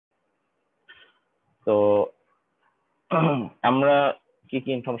তো আমরা কি কি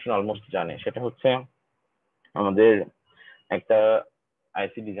ইনফরমেশন অলমোস্ট জানি, সেটা হচ্ছে আমাদের একটা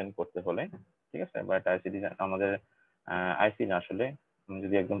আইসি ডিজাইন করতে হলে, ঠিক আছে, বা একটা আইসি ডিজাইন আমাদের আইসি না আসলে, আমি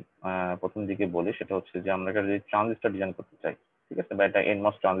যদি একদম প্রথম দিকে বলি, সেটা হচ্ছে যে আমরা একটা যদি ট্রানজিস্টর ডিজাইন করতে চাই, ঠিক আছে, বা একটা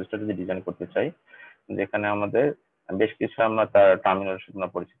এনমস ট্রানজিস্টর যদি ডিজাইন করতে চাই, যেখানে আমাদের বেশ কিছু আমরা তার টার্মিনাল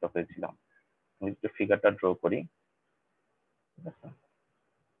সাথে পরিচিত হয়েছিলাম। আমি একটু ফিগারটা ড্র করি, ঠিক আছে,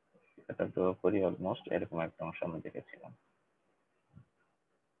 ফিগারটা ড্র করি, অলমোস্ট এরকম একটা অংশ আমরা দেখেছিলাম।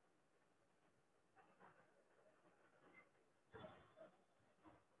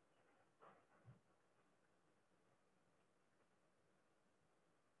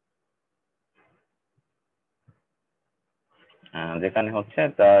 যেখানে হচ্ছে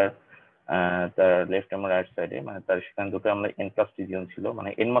তার লেফট এবং রাইট সাইডে, মানে তার সেখানে দুটো আমরা এন প্লাস রিজিয়ন ছিল, মানে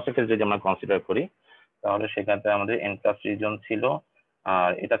এন মাসের ক্ষেত্রে যদি আমরা কনসিডার করি, তাহলে সেখানে আমাদের এন প্লাস রিজিয়ন ছিল।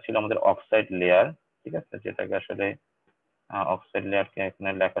 আর এটা ছিল আমাদের অক্সাইড লেয়ার, ঠিক আছে, যেটাকে আসলে অক্সাইড লেয়ারকে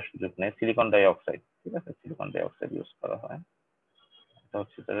এখানে লেখার সুযোগ নেই, সিলিকন ডাই অক্সাইড, ঠিক আছে, সিলিকন ডাই অক্সাইড ইউজ করা হয়। এটা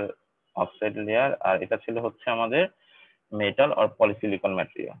হচ্ছে তার অক্সাইড লেয়ার, আর এটা ছিল হচ্ছে আমাদের মেটাল আর পলিসিলিকন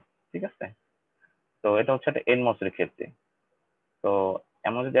ম্যাটেরিয়াল, ঠিক আছে। তো এটা হচ্ছে একটা এনমস এর ক্ষেত্রে। তো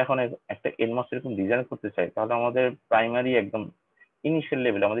আমরা যদি এখন একটা এনমস এরকম ডিজাইন করতে চাই, তাহলে আমাদের প্রাইমারি একদম ইনিশিয়াল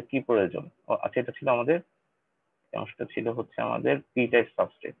লেভেলে আমাদের কি প্রয়োজন? আচ্ছা, এটা ছিল আমাদের, অংশটা ছিল হচ্ছে আমাদের পি টাইপ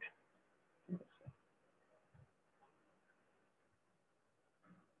সাবস্ট্রেট,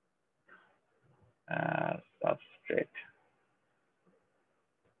 সাবস্ট্রেট।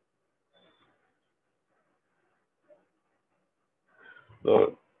 তো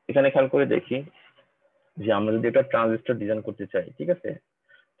এখানে খেয়াল করে দেখি যে আমরা যদি একটা ট্রানজিস্টর ডিজাইন করতে চাই, ঠিক আছে,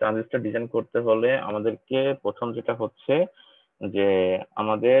 ট্রানজিস্টর ডিজাইন করতে হলে আমাদেরকে প্রথম যেটা হচ্ছে যে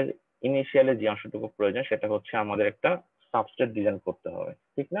আমাদের ইনিশিয়ালি যে অংশটুকু প্রয়োজন, সেটা হচ্ছে আমাদের একটা সাবস্ট্রেট ডিজাইন করতে হবে,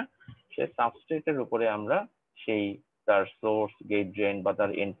 ঠিক না? সেই সাবস্ট্রেটের উপরে আমরা সেই তার সোর্স, গেট, ড্রেন, বা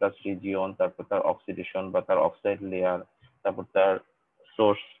তার এন প্লাস রিজিয়ন, তারপর তার অক্সিডেশন বা তার অক্সাইড লেয়ার, তারপর তার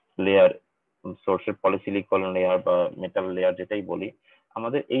সোর্স লেয়ার, সোর্সের পলিসিলিকন লেয়ার বা মেটাল লেয়ার, যেটাই বলি,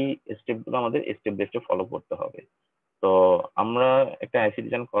 আমাদের এই স্টেপগুলো আমাদের স্টেপ বাই স্টেপ ফলো করতে হবে। তো আমরা একটা আইসি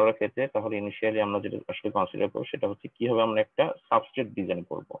ডিজাইন করার ক্ষেত্রে তাহলে ইনিশিয়ালি আমরা যেটা আসলে কনসিডার করবো, সেটা হচ্ছে কিভাবে আমরা একটা সাবস্ট্রেট ডিজাইন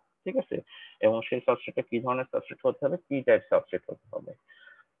করব, ঠিক আছে, এবং সেই সাবস্ট্রেটটা কি ধরনের সাবস্ট্রেট হতে হবে, পি টাইপ সাবস্ট্রেট হতে হবে।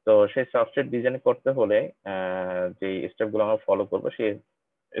 তো সেই সাবস্ট্রেট ডিজাইন করতে হলে যে স্টেপ গুলো আমরা ফলো করবো, সেই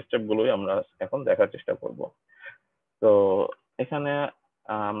স্টেপ গুলোই আমরা এখন দেখার চেষ্টা করব। তো এখানে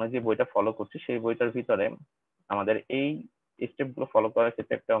আমরা যে বইটা ফলো করছি, সেই বইটার ভিতরে আমাদের এই স্টেপ গুলো ফলো করার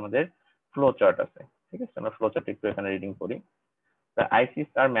ক্ষেত্রে একটা আমাদের ফ্লো চার্ট আছে, ঠিক আছে, আমরা ফ্লো চার্ট একটু এখানে রিডিং করি। The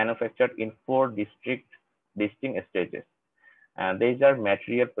ICs are manufactured in four distinct stages. These are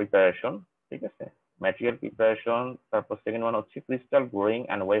material preparation, ঠিক আছে, material preparation, তারপর সেকেন্ড ওয়ান হচ্ছে crystal growing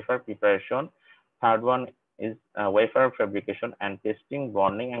and wafer preparation, third one is wafer fabrication and testing,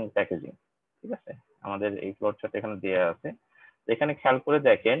 burning and packaging, ঠিক আছে। আমাদের এই floor chart এখানে দেওয়া আছে। এখানে খেয়াল করে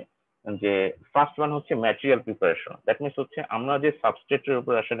দেখেন যে ফার্স্ট ওয়ান হচ্ছে ম্যাটেরিয়াল প্রিপারেশন, দ্যাট মিনস হচ্ছে আমরা যে সাবস্ট্রেটের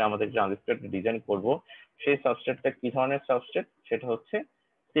উপর আসলে আমাদের ট্রানজিস্টর ডিজাইন করব, সেই সাবস্ট্রেটটা কি ধরনের সাবস্ট্রেট, সেটা হচ্ছে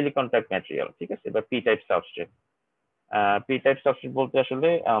সিলিকন টাইপ ম্যাটেরিয়াল, ঠিক আছে, বা P type substrate. P type substrate বলতে আসলে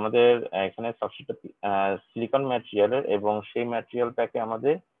আমাদের এখানে সাবস্ট্রেটটা সিলিকন ম্যাটেরিয়ালের, এবং সেই ম্যাটেরিয়ালটাকে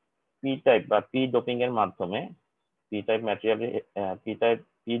আমাদের পি টাইপ বা পি ডোপিং এর মাধ্যমে, পি টাইপ ম্যাটেরিয়ালে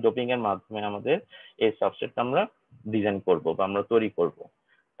পি ডোপিং এর মাধ্যমে আমাদের এই সাবস্ট্রেটটা আমরা ডিজাইন করব বা আমরা তৈরি করব।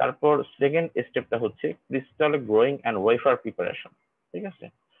 তারপর সেকেন্ড স্টেপটা হচ্ছে crystal growing and wafer preparation, ঠিক আছে।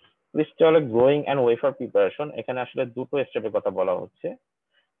 Crystal growing and wafer preparation, এখানে আসলে দুটো স্টেপের কথা বলা হচ্ছে।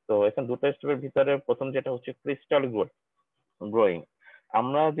 তো এখানে দুটো স্টেপের ভিতরে প্রথম যেটা হচ্ছে ক্রিস্টাল গ্রোয়িং।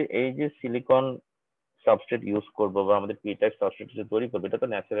 আমরা যে এই যে সিলিকন সাবস্ট্রেট ইউজ করব বা আমাদের পি টাইপ সাবস্ট্রেট যে তৈরি করবো, এটা তো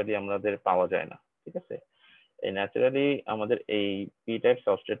ন্যাচারালি আমাদের পাওয়া যায় না, ঠিক আছে। এই ন্যাচারালি আমাদের এই পি টাইপ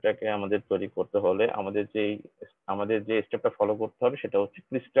সাবস্ট্রেটটাকে আমাদের তৈরি করতে হলে আমাদের যে স্টেপটা ফলো করতে হবে, সেটা হচ্ছে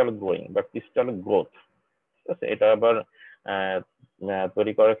ক্রিস্টাল গ্রোয়িং বা ক্রিস্টাল গ্রোথ, ঠিক আছে। এটা আবার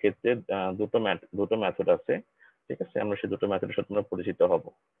তৈরি করার ক্ষেত্রে দুটো মেথড আছে, ঠিক আছে, আমরা সেই দুটো মেথডের সাথে আমরা পরিচিত হব।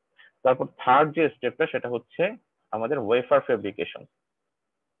 তারপর থার্ড যে স্টেপটা, সেটা হচ্ছে আমাদের ওয়েফার ফেব্রিকেশন।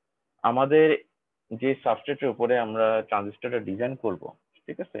 আমাদের যে সাবস্ট্রেটের উপরে আমরা ট্রানজিস্টরটা ডিজাইন করব,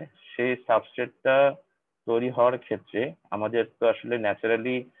 ঠিক আছে, সেই সাবস্ট্রেটটা তৈরি হওয়ার ক্ষেত্রে আমাদের তো আসলে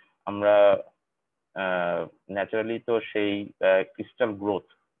আমরা ন্যাচারালি তো সেই ক্রিস্টাল গ্রোথ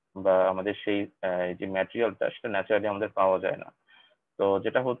বা আমাদের সেই যে ম্যাটেরিয়ালটা, সেটা ন্যাচারালি আমাদের পাওয়া যায় না। তো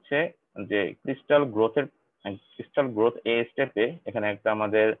যেটা হচ্ছে যে ক্রিস্টাল গ্রোথ এই স্টেপে, এখানে একটা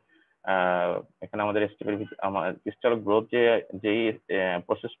আমাদের এখানে আমাদের স্টেপের ক্রিস্টাল গ্রোথ যেই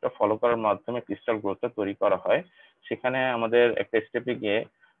প্রসেসটা ফলো করার মাধ্যমে ক্রিস্টাল গ্রোথটা তৈরি করা হয়, সেখানে আমাদের একটা স্টেপে গিয়ে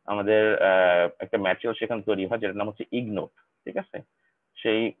আমাদের একটা ম্যাটেরিয়াল সেখানে তৈরি হয় যেটার নাম হচ্ছে ইগনোট, ঠিক আছে।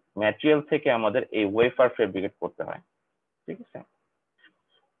 সেই ম্যাটেরিয়াল থেকে আমাদের এই ওয়েফার ফেব্রিকেট করতে হয়, ঠিক আছে।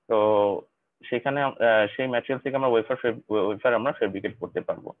 তো সেখানে সেই ম্যাটেরিয়াল থেকে আমরা ওয়েফার আমরা ফেব্রিকেট করতে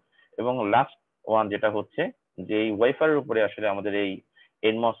পারবো। এবং লাস্ট ওয়ান যেটা হচ্ছে যে এই ওয়েফারের উপরে আসলে আমাদের এই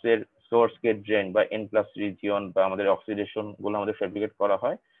এনমস এর সোর্স গেট ড্রেন বা এন প্লাস রিজিয়ন বা আমাদের অক্সিডেশন গুলো আমাদের ফেব্রিকেট করা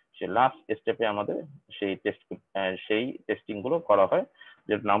হয়। সে লাস্ট স্টেপে আমাদের সেই টেস্টিং গুলো করা হয়,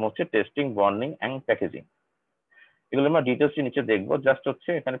 যেটার নাম হচ্ছে টেস্টিং, বন্ডিং এন্ড প্যাকেজিং। এগুলো আমরা ডিটেলস নিচে দেখবো, জাস্ট হচ্ছে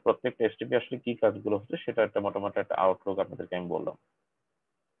এখানে প্রত্যেকটা স্টেপে আসলে কি কাজগুলো হচ্ছে সেটা একটা মোটামুটি একটা আউটলুক আপনাদেরকে আমি বললাম।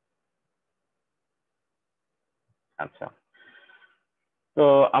 আচ্ছা, তো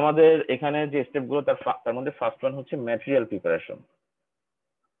আমাদের এখানে যে স্টেপ গুলো তার মধ্যে ফার্স্ট ওয়ান হচ্ছে ম্যাটেরিয়াল প্রিপারেশন,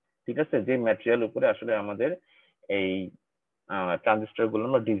 ঠিক আছে। যে ম্যাটেরিয়াল উপরে আসলে আমাদের এই ট্রানজিস্টর গুলো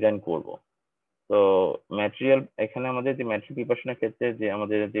আমরা ডিজাইন করব। তো ম্যাটেরিয়াল, এখানে আমাদের যে ম্যাটেরিয়াল প্রিপারেশনের ক্ষেত্রে যে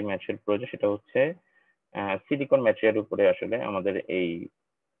আমাদের যে ম্যাটেরিয়াল প্রয়োজন সেটা হচ্ছে সিলিকন ম্যাটেরিয়াল উপরে আসলে আমাদের এই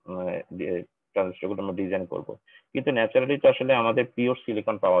ট্রানজিস্টর গুলো আমরা ডিজাইন করব। কিন্তু ন্যাচারালি তো আসলে আমাদের পিওর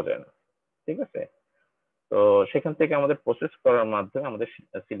সিলিকন পাওয়া যায় না, ঠিক আছে। তো সেখান থেকে আমাদের প্রসেস করার মাধ্যমে আমাদের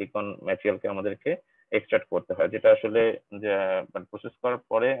সিলিকন ম্যাটেরিয়ালকে আমাদেরকে এক্সট্রাক্ট করতে হয়, যেটা আসলে যে প্রসেস করার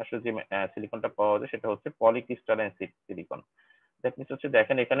পরে আসলে যে সিলিকনটা পাওয়া যায় সেটা হচ্ছে পলিক্রিস্টালাইন সিলিকন। দ্যাট মিনস হচ্ছে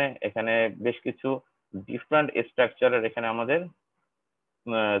দেখেন এখানে এখানে বেশ কিছু ডিফারেন্ট স্ট্রাকচারের এখানে আমাদের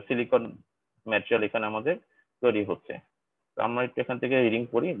সিলিকন ম্যাটেরিয়াল এখানে আমাদের তৈরি হচ্ছে। তো আমরা একটু এখান থেকে রিডিং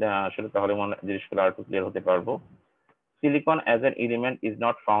করি, আসলে তাহলে জিনিসগুলো আর একটু ক্লিয়ার হতে পারবো। Silicon as an element is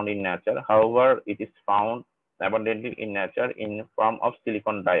not found in nature. However, it is found abundantly in nature in form of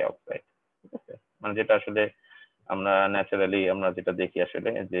silicon dioxide. ঠিক আছে, মানে যেটা আসলে আমরা ন্যাচারালি আমরা যেটা দেখি আসলে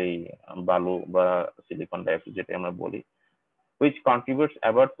যে এই বালু বা সিলিকন ডাইঅক্সাইড যেটা আমরা বলি, which contributes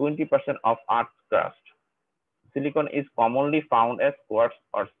about 20% of Earth's crust. Silicon is commonly found as quartz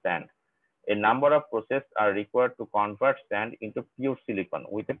or sand. A number of processes are required to convert sand into pure silicon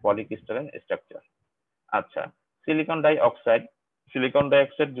with a polycrystalline structure. আচ্ছা, silicon die oxide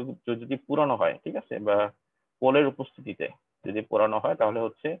যদি পুরানো হয়, ঠিক আছে, বা কোলের উপস্থিতিতে যদি পুরানো হয় তাহলে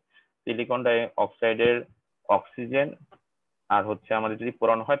হচ্ছে সিলিকন ডাই অক্সাইডের অক্সিজেন আর হচ্ছে আমাদের যদি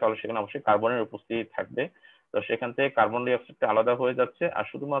পুরানো হয় তাহলে সেখানে অবশ্যই কার্বনের উপস্থিতি থাকবে। তো সেখান থেকে কার্বন ডাই অক্সাইডটা আলাদা হয়ে যাচ্ছে আর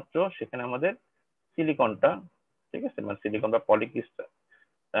শুধুমাত্র সেখানে আমাদের সিলিকনটা, ঠিক আছে, মানে সিলিকন বা পলিক্রিস্টাল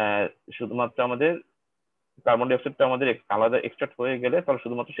শুধুমাত্র আমাদের কার্বন ডাই অক্সাইডটা আমাদের আলাদা এক্সট্রাক্ট হয়ে গেলে তাহলে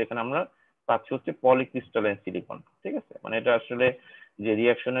শুধুমাত্র সেখানে আমরা পাচ্ছি হচ্ছে পলিক্রিস্টালাইন সিলিকন, ঠিক আছে। মানে এটা আসলে যে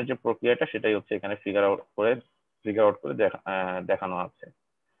রিয়াকশনের যে প্রক্রিয়াটা সেটাই হচ্ছে এখানে ফিগার আউট করে দেখানো আছে।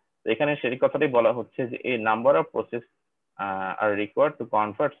 তো এখানে সেই কথাটাই বলা হচ্ছে যে এই number of process R required to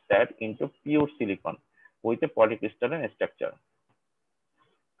convert SAT into pure silicon with a polycrystalline structure.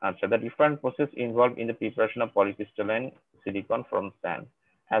 আচ্ছা, the different process involved in the preparation of polycrystalline silicon from sand.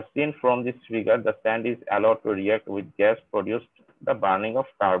 As seen from this figure, the sand is allowed to react with gas produced the burning of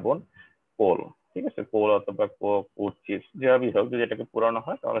carbon, কোল, ঠিক আছে, কোল অথবা would chips যেভাবেই হোক, যদি এটাকে পুরানো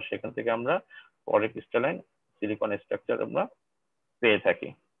হয় তাহলে সেখান থেকে আমরা পলিক্রিস্টালাইন সিলিকন স্ট্রাকচার আমরা পেয়ে থাকি।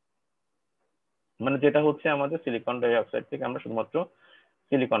 মানে যেটা হচ্ছে আমাদের সিলিকন ডাই অক্সাইড থেকে আমরা শুধুমাত্র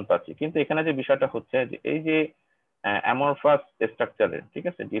সিলিকন পাচ্ছি। কিন্তু এখানে যে বিষয়টা হচ্ছে যে এই যে অ্যামরফাস স্ট্রাকচারের, ঠিক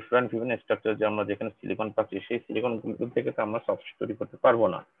আছে, বিভিন্ন স্ট্রাকচার যে আমরা যেখানে সিলিকন পাচ্ছি সেই সিলিকন গুলো থেকে তো আমরা সাবস্টিটিউট তৈরি করতে পারবো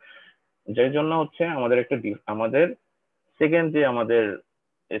না। যার জন্য হচ্ছে আমাদের আমাদের সেকেন্ড যে আমাদের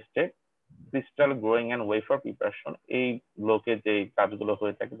step crystal growing and wafer preparation, এই ব্লকে যে কাজগুলো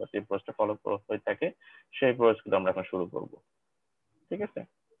হয়ে থাকে বা যে প্রসেসটা ফলো হয়ে থাকে সেই প্রসেসগুলো আমরা এখন শুরু করব, ঠিক আছে।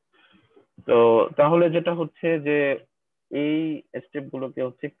 তো তাহলে যেটা হচ্ছে যে এই স্টেপ গুলোকে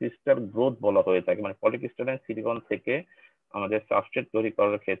হচ্ছে ক্রিস্টাল গ্রোথ বলা হয়ে থাকে, মানে পলিক্রিস্টালাইন সিলিকন থেকে আমাদের সাবস্ট্রেট তৈরি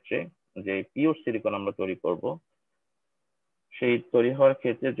করার ক্ষেত্রে যে পিওর সিলিকন আমরা তৈরি করব সেই তৈরি হওয়ার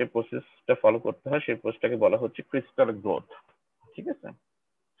ক্ষেত্রে যে প্রসেসটা ফলো করতে হয় সেই প্রসেসটাকে বলা হচ্ছে ক্রিস্টাল গ্রোথ, ঠিক আছে।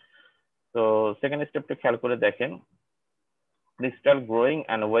 তো সেকেন্ড স্টেপটা খেয়াল করে দেখেন, crystal growing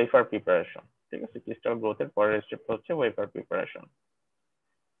and wafer preparation, ঠিক আছে। ক্রিস্টাল গ্রোথের পরের স্টেপটা হচ্ছে ওয়েফার প্রিপারেশন।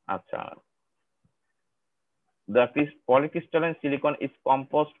 আচ্ছা, the polycrystalline silicon is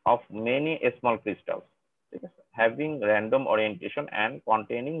composed of many small crystals, ঠিক আছে, having random orientation and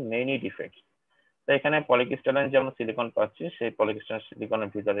containing many defects. তো এখানে পলিক্রিস্টালাইন যে আমরা সিলিকন পাচ্ছি সেই পলিক্রিস্টালাইন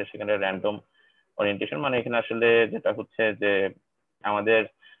সিলিকনের ভিতরে সেখানে র্যান্ডম ওরিয়েন্টেশন, মানে এখানে আসলে যেটা হচ্ছে যে আমাদের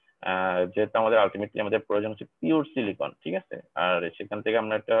যেহেতু আমাদের আলটিমেটলি আমাদের প্রয়োজন হচ্ছে পিওর সিলিকন, ঠিক আছে, আর সেখান থেকে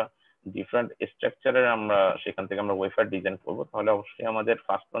আমরা একটা ডিফারেন্ট স্ট্রাকচারের আমরা সেখান থেকে আমরা ওয়েফার ডিজাইন করবো, তাহলে অবশ্যই আমাদের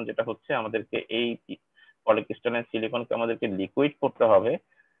ফার্স্ট ওয়ান যেটা হচ্ছে আমাদেরকে এই পলিক্রিস্টালাইন সিলিকনকে আমাদেরকে লিকুইড করতে হবে।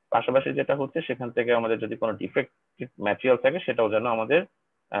 পাশাপাশি যেটা হচ্ছে সেখান থেকে আমাদের যদি কোনো ডিফেক্টিভ ম্যাটেরিয়াল থাকে সেটাও যেন আমাদের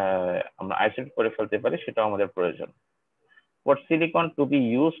আমরা আইসোলেট করে ফেলতে পারি, সেটাও আমাদের প্রয়োজন। For silicon to be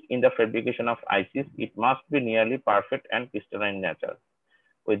used in the fabrication of ICs, it must be nearly perfect and crystalline nature.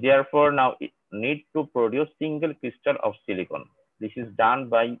 We therefore now need to produce single crystal of silicon. This is done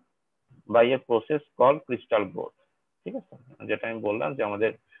by a process called crystal growth. ঠিক আছে, যেটা আমি বললাম যে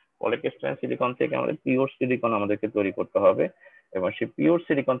আমাদের polycrystalline silicon থেকে আমাদের pure silicon আমাদেরকে তৈরি করতে হবে, এবং সেই পিওর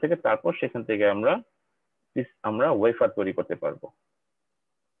সিলিকন থেকে তারপর সেখান থেকে আমরা ওয়েফার তৈরি করতে পারবো।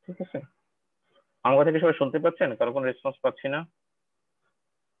 ঠিক আছে, আমার কথা কি সবাই শুনতে পাচ্ছেন? কারো কোনো রেসপন্স পাচ্ছি না।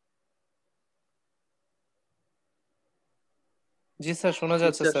 জি স্যার, শোনা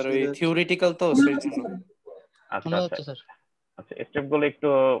যাচ্ছে স্যার, ওই থিওরিটিক্যাল তো সেই জন্য। আচ্ছা আচ্ছা আচ্ছা, স্টেপ গুলো একটু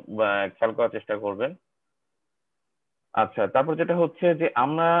খেয়াল করার চেষ্টা করবেন। আচ্ছা, তারপর যেটা হচ্ছে যে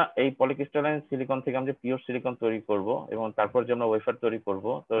আমরা এই পলিক্রিস্টালাইন সিলিকন থেকে আমরা পিওর সিলিকন তৈরি করব এবং তারপর যে আমরা ওয়েফার তৈরি করব,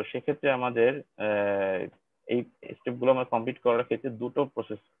 তো সেক্ষেত্রে আমাদের এই স্টেপ গুলো আমরা কমপ্লিট করার ক্ষেত্রে দুটো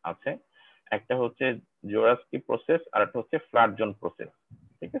প্রসেস আছে। একটা হচ্ছে জোরাস্কি প্রসেস আর একটা হচ্ছে ফ্ল্যাট জোন প্রসেস।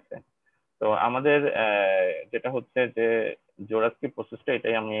 ঠিক আছে, তো আমাদের যেটা হচ্ছে যে জোরাস্কি প্রসেসটা,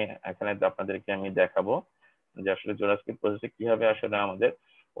 এটাই আমি এখানে আপনাদেরকে আমি দেখাবো যে আসলে জোরাস্কি প্রসেসে কিভাবে আসলে আমাদের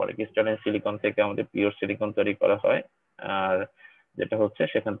পলিক্রিস্টালাইন সিলিকন থেকে আমাদের পিওর সিলিকন তৈরি করা হয়, আর যেটা হচ্ছে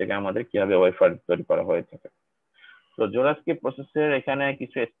সেখান থেকে আমাদের কিভাবে ওয়েফার তৈরি করা হয়ে থাকে। তো জোরাস্কি প্রসেসের এখানে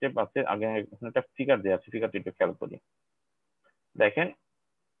কিছু স্টেপ আছে। আগে এখানে একটা ফিগার দেওয়া আছে, ফিগারটি একটু খেয়াল করি। দেখেন,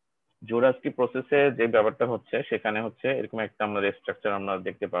 জোরাস্কি প্রসেসে যে ব্যাপারটা হচ্ছে সেখানে হচ্ছে এরকম একটা আমরা স্ট্রাকচার আমরা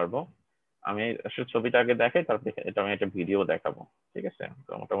দেখতে পারবো। আমি আসলে ছবিটা আগে দেখাই, তারপর এটা আমি একটা ভিডিও দেখাবো। ঠিক আছে,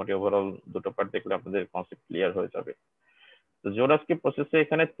 তো মোটামুটি ওভারঅল দুটো পার্ট দেখলে আপনাদের কনসেপ্ট ক্লিয়ার হয়ে যাবে। তো জোরাস্কি প্রসেসে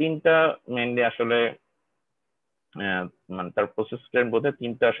এখানে তিনটা মেইনলি আসলে মানে তার প্রসেসের মধ্যে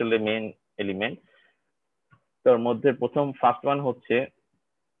তিনটা আসলে মেইন এলিমেন্ট। তার মধ্যে প্রথম ফার্স্ট ওয়ান হচ্ছে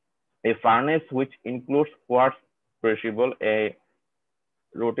a furnace which includes quartz crucible, a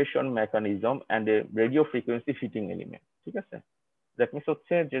rotation mechanism and a radio frequency heating element। ঠিক আছে, দ্যাট মিনস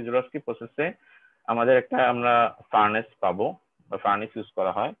হচ্ছে যে জোরাস্কি প্রসেসে আমাদের একটা আমরা ফার্নেস পাবো বা ফার্নেস ইউজ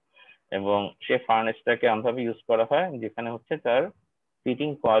করা হয়, এবং সেই ফার্নেসটাকে এমনভাবে ইউজ করা হয় যেখানে হচ্ছে তার হিটিং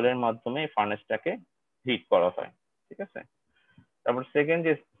কয়েলের মাধ্যমে ফার্নেসটাকে হিট করা হয়। ঠিক আছে, তারপর সেকেন্ড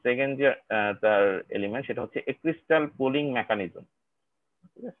যে তার এলিমেন্ট সেটা হচ্ছে এ ক্রিস্টাল পুলিং মেকানিজম।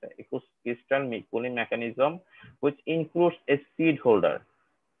 ঠিক আছে, crystal pulling mechanism which includes a seed holder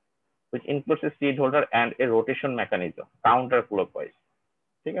and a rotation mechanism counterclockwise।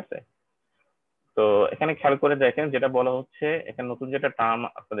 ঠিক আছে, তো এখানে খেয়াল করে দেখেন যেটা বলা হচ্ছে, এখানে নতুন যেটা টার্ম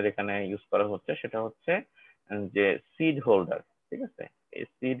আপনাদের এখানে ইউজ করা হচ্ছে সেটা হচ্ছে যে সিড হোল্ডার। ঠিক আছে, এই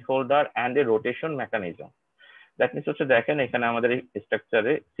seed holder and a rotation mechanism. That means হচ্ছে দেখেন এখানে আমাদের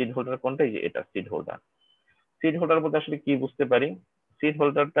স্ট্রাকচারে সিড হোল্ডার কোনটা, এই যে এটা সিড হোল্ডার। সিড হোল্ডার বলতে আসলে কি বুঝতে পারি? সিড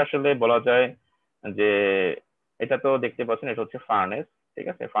হোল্ডারটা আসলে বলা যায় যে এটা তো দেখতে পাচ্ছেন, এটা হচ্ছে ফার্নেস। ঠিক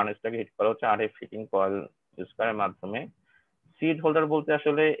আছে, ফার্নেসটাকে হিট করা হচ্ছে আর এই ফিটিং কয়েল ইউজ করার মাধ্যমে। সিড হোল্ডার বলতে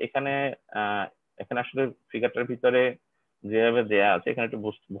আসলে এখানে এখানে আসলে ফিগারটার ভিতরে যেভাবে দেয়া আছে এখানে একটু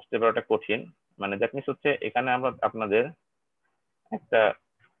বুঝতে পারাটা কঠিন। মানে দ্যাট মিনস হচ্ছে এখানে আমরা আপনাদের একটা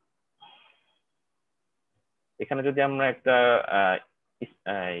এখানে যদি আমরা একটা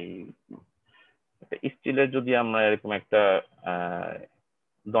স্টিলের যদি আমরা এরকম একটা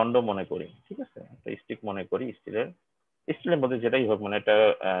দণ্ড মনে করি, ঠিক আছে, একটা স্টিক মনে করি, স্টিলের মধ্যে যেটাই হোক, মানে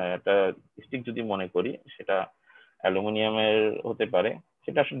একটা স্টিক যদি মনে করি, সেটা অ্যালুমিনিয়ামের হতে পারে,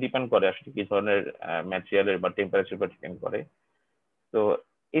 সেটা আসলে ডিপেন্ড করে আসলে কি ধরনের ম্যাটেরিয়ালের বা টেম্পারেচার উপর ডিপেন্ড করে। তো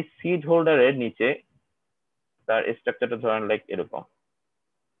এই সিড হোল্ডারের নিচে তার স্ট্রাকচারটা ধরেন লাইক এরকম।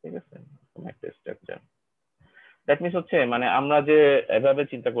 ঠিক আছে, একটা স্ট্রাকচার। দ্যাট মিনস হচ্ছে মানে আমরা যে এভাবে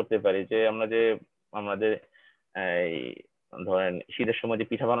চিন্তা করতে পারি যে আমরা যে আমাদের এই ধরেন শীতের সময় যে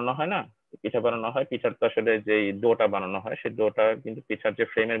পিঠা বানানো হয় না, পিঠা বানানো হয়, পিঠার তো আসলে যে ডোটা বানানো হয় সেই ডোটা কিন্তু পিঠার যে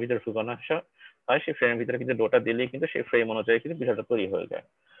ফ্রেমের ভিতরে ঢুকানো হয়, সেই ফ্রেমের ভিতরে কিন্তু ডোটা দিলেই কিন্তু সেই ফ্রেম অনুযায়ী কিন্তু পিঠাটা তৈরি হয়ে যায়।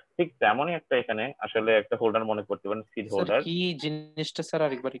 ঠিক তেমনই একটা এখানে আসলে একটা হোল্ডার মনে করতে পারেন, সিড স্যার হোল্ডার। কি জিনিসটা স্যার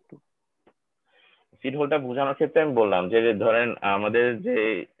আরেকবার একটু। সিড হোল্ডার বোঝানোর ক্ষেত্রে আমি বললাম যে ধরেন আমাদের যে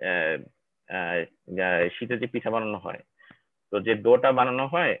শীতে যে পিঠা বানানো হয়, তো যে ডোটা বানানো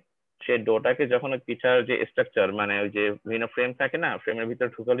হয় সেই ডোটাকে যখন ওই পিঠার যে স্ট্রাকচার, মানে ওই যে বিভিন্ন ফ্রেম থাকে না, ফ্রেমের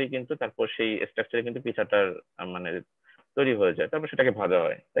ভিতরে ঢুকালেই কিন্তু তারপর সেই স্ট্রাকচারে কিন্তু পিঠাটার মানে তৈরি হয়ে যায়, তারপর সেটাকে ভাজা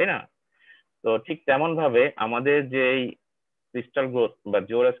হয়, তাই না? তো ঠিক তেমন ভাবে আমাদের যে ক্রিস্টাল গ্রোথ বা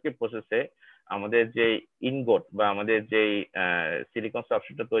জিওরাস্কি প্রসেসে আমাদের যে ইনগট বা আমাদের যে সিলিকন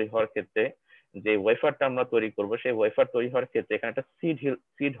সাবস্ট্রেট তৈরি হওয়ার ক্ষেত্রে যে ওয়েফারটা আমরা তৈরি করব, সেই ওয়েফার তৈরি হওয়ার ক্ষেত্রে এখানে একটা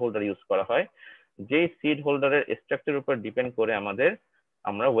সিড হোল্ডার ইউজ করা হয়। যে সিড হোল্ডারের স্ট্রাকচারের উপর ডিপেন্ড করে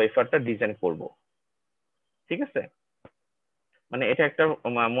আমরা ওয়েফারটা ডিজাইন করব। ঠিক আছে, মানে এটা একটা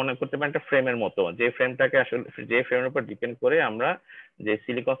মনে করতে পারেন একটা ফ্রেমের মতো, যে ফ্রেমটাকে আসলে যে ফ্রেমের উপর ডিপেন্ড করে আমরা যে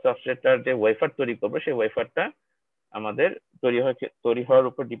সিলিকন সাবস্ট্রেটটার যে ওয়েফার তৈরি করবো সেই ওয়েফারটা আমাদের তৈরি হওয়ার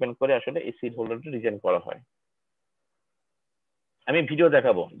উপর ডিপেন্ড করে আসলে এই সিড হোল্ডারটা ডিজাইন করা হয়। আমি ভিডিও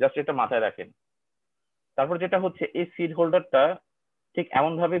দেখাবো, জাস্ট এটা মাথায় রাখেন। তারপর যেটা হচ্ছে এই সিড হোল্ডারটা ঠিক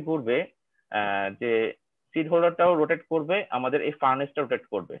এমন ভাবে ঘুরবে যে সিড হোল্ডারটাও রোটেট করবে, আমাদের এই ফার্নেসটা রোটেট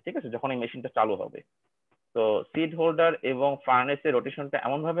করবে, ঠিক আছে, যখন এই মেশিনটা চালু হবে। তো সিড হোল্ডার এবং ফার্নেসের রোটেশনটা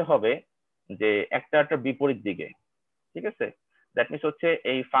এমন ভাবে হবে যে একটা একটা বিপরীত দিকে, ঠিক আছে। দ্যাট মিনস হচ্ছে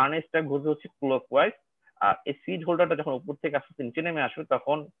এই ফার্নেসটা ঘুরবে হচ্ছে ক্লকওয়াইজ, আর এই সিড হোল্ডারটা যখন উপর থেকে আস্তে আস্তে নিচে নেমে আসবে,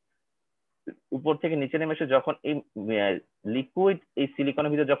 তখন উপর থেকে নিচে নেমে এসে যখন এই লিকুইড এই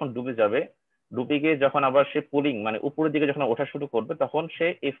সিলিকনের ভিতরে যখন ডুবে যাবে, ডুবে গিয়ে যখন আবার সে পুলিং মানে উপরের দিকে যখন ওঠা শুরু করবে, তখন সে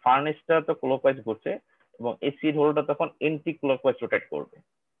এই ফার্নেসটা তো ক্লকওয়াইজ ঘুরছে এবং এই সিড হোল্ডারটা তখন এন্টি ক্লকওয়াইজ রোটেট করবে,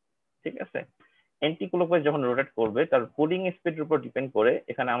 ঠিক আছে। এন্টি ক্লকওয়াইজ যখন রোটেট করবে, তার পুলিং স্পিডের উপর ডিপেন্ড করে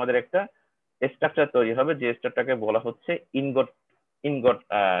এখানে আমাদের একটা স্ট্রাকচার তৈরি হবে, যে স্ট্রাকচারটাকে বলা হচ্ছে ইনগট ইনগট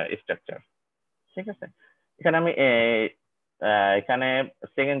স্ট্রাকচার, ঠিক আছে। এখানে আমি এখানে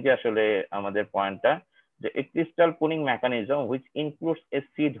সেকেন্ড যে আসলে আমাদের পয়েন্টটা, যে a crystal pulling mechanism which includes a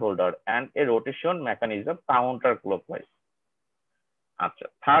seed holder and a rotation mechanism counterclockwise. আচ্ছা,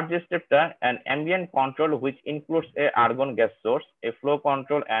 থার্ড যে স্টেপটা, an ambient control which includes a argon gas source, a flow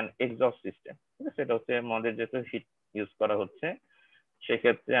control and exhaust system, ঠিক আছে। এটা হচ্ছে আমাদের যেহেতু হিট ইউজ করা হচ্ছে,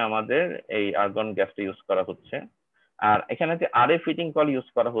 সেক্ষেত্রে আমাদের এই আর্গন গ্যাসটা ইউজ করা হচ্ছে। আর এখানে যে আরএ ফিটিং কল ইউজ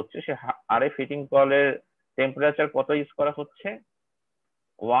করা হচ্ছে, সে আরএ ফিটিং কলের টেম্পারেচার কত ইউজ করা হচ্ছে,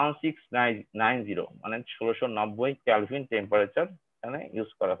 1690, মানে 1690 ক্যালভিন টেম্পারেচার এখানে ইউজ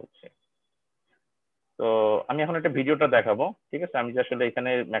করা হচ্ছে। তো আমি এখন একটা ভিডিওটা দেখাবো, ঠিক আছে। আমি যে আসলে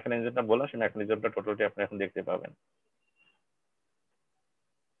এখানে মেকানিজমটা বললাম, সেই মেকানিজমটা টোটালটি আপনি এখন দেখতে পাবেন।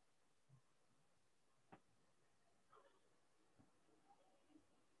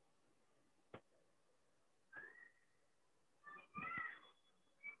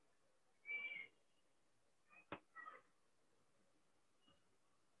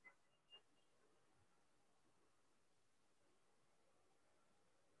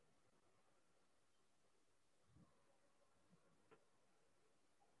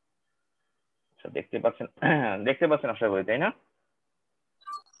 আচ্ছা, দেখতে পাচ্ছেন দেখতে পাচ্ছেন আশা করি, তাই না?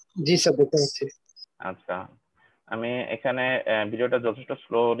 জি স্যার, দেখতে পাচ্ছি। আচ্ছা, আমি এখানে ভিডিওটা যথেষ্ট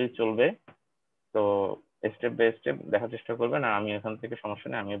স্লোলি চলবে, তো স্টেপ বাই স্টেপ দেখার চেষ্টা করবেন, আর আমি এখান থেকে সমস্যা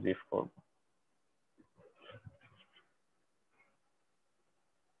নেই, আমি ব্রিফ করবো।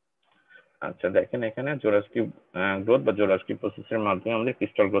 আচ্ছা, দেখেন এখানে জোড়াস্কি গ্রোথ বা জোড়াস্কি প্রসেসের মাধ্যমে আমাদের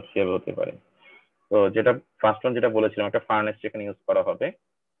ক্রিস্টাল গ্রোথ কিভাবে হতে পারে। তো যেটা ফার্স্ট ওয়ান যেটা বলেছিলাম, একটা ফার্নেস সেখানে ইউজ করা হবে,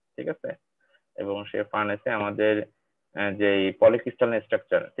 ঠিক আছে। এবং সেই ফার্নেসে আমাদের যে পলিক্রিস্টাল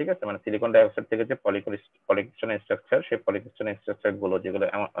স্ট্রাকচার, ঠিক আছে, মানে সিলিকন ডাইঅক্সাইড থেকে যে পলিক্রিস্টাল স্ট্রাকচার, সেই পলিক্রিস্টাল স্ট্রাকচার গুলো যেগুলো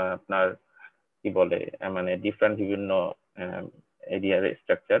আপনার কি বলে মানে ডিফারেন্ট বিভিন্ন এরিয়ার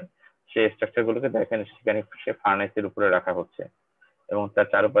স্ট্রাকচার, সেই স্ট্রাকচার গুলোকে দেখেন সেখানে সে ফার্নেসের উপরে রাখা হচ্ছে এবং তার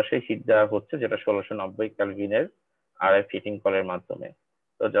চারপাশে হিট দেওয়া হচ্ছে, যেটা 1690 ক্যালভিনের আরএফ হিটিং কলের মাধ্যমে।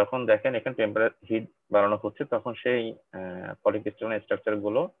 তো যখন দেখেন এখানে টেম্পারেচার হিট বাড়ানো হচ্ছে, তখন সেই পলিক্রিস্টাল স্ট্রাকচার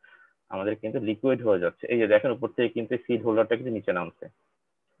গুলো আমাদের কিন্তু লিকুইড হয়ে যাচ্ছে। এই যে দেখেন উপর থেকে কিন্তু সিড হোল্ডারটা কিন্তু নিচে নামছে,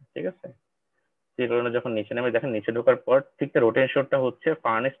 ঠিক আছে। সিড হোল্ডার যখন নিচে নামে, দেখেন নিচে ঢোকার পর ঠিক তার রোটেশনটা হচ্ছে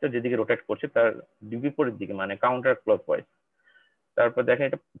ফার্নেসটা যেদিকে রোটেট করছে তার বিপরীত দিকে, মানে কাউন্টার ক্লকওয়াইজ। তারপর দেখেন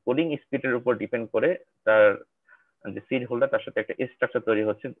এটা পুলিং স্পিডের উপর ডিপেন্ড করে তার যে সিড হোল্ডার তার সাথে একটা স্ট্রাকচার তৈরি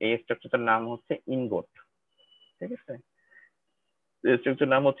হচ্ছে, এই স্ট্রাকচারটার নাম হচ্ছে ইনগট, ঠিক আছে।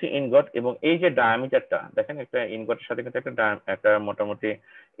 স্ট্রাকচার নাম হচ্ছে ইনগট। এবং এই যে ডায়ামিটারটা দেখেন, একটা ইনগটের সাথে কিন্তু একটা মোটামুটি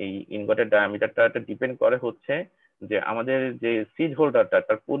এই ইনগটের ডায়ামিটারটা একটা ডিপেন্ড করে হচ্ছে যে আমাদের যে সিড হোল্ডারটা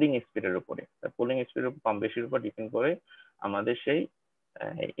তার পুলিং স্পিডের উপরে, তার পুলিং স্পিডের উপর কম বেশির উপর ডিপেন্ড করে আমাদের সেই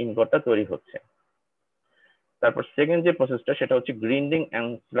ইনগটটা তৈরি হচ্ছে। তারপর সেকেন্ড যে প্রসেসটা, সেটা হচ্ছে গ্রিন্ডিং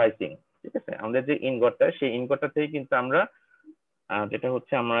এন্ড স্লাইসিং, ঠিক আছে। আমাদের যে ইনগটটা, সেই ইনগটটা থেকে কিন্তু আমরা যেটা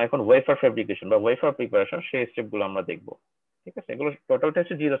হচ্ছে আমরা এখন ওয়েফার ফেব্রিকেশন বা ওয়েফার প্রিপারেশন, সেই স্টেপ গুলো আমরা দেখবো, ঠিক আছে। এগুলো টোটালটা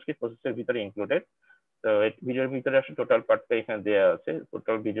হচ্ছে জিরোস্কিপ প্রসেসের ভিতরে ইনক্লুডেড। তো এই ভিডিওর ভিতরে আসলে টোটাল পার্টটা এখানে দেওয়া আছে।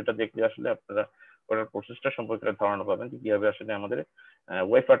 টোটাল ভিডিওটা দেখলে আসলে আপনারা টোটাল প্রসেসটা সম্পর্কে ধারণা পাবেন, কিভাবে আসলে আমাদের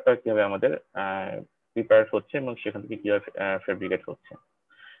ওয়েফারটা কিভাবে আমাদের প্রিপেয়ার হচ্ছে এবং সেখান থেকে কিভাবে ফেব্রিকেট হচ্ছে।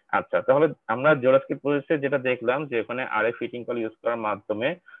 আচ্ছা, তাহলে আমরা জোড়াস্কিপ প্রসেসে যেটা দেখলাম যে ওখানে আরএফ ফিটিং কল ইউজ করার মাধ্যমে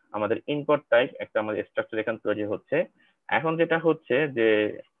আমাদের ইনপুট টাইপ একটা আমাদের স্ট্রাকচার এখানে তৈরি হচ্ছে। এখন যেটা হচ্ছে যে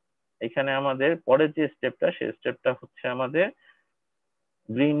এখানে আমাদের পরের যে স্টেপটা, সেই স্টেপটা হচ্ছে আমাদের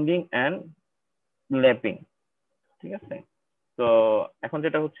গ্রিন্ডিং এন্ড ল্যাপিং, ঠিক আছে। তো এখন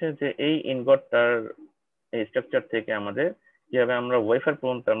যেটা হচ্ছে যে এই ইনগটটার এই স্ট্রাকচার থেকে আমাদের কিভাবে আমরা ওয়েফার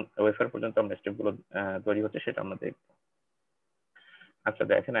পর্যন্ত আমরা স্টেপ গুলো তৈরি হচ্ছে সেটা আমরা দেখবো। আচ্ছা,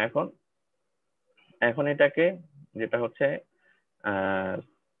 দেখেন এখন এখন এটাকে যেটা হচ্ছে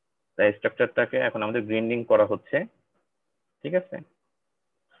স্ট্রাকচারটাকে এখন আমাদের গ্রিন্ডিং করা হচ্ছে, ঠিক আছে।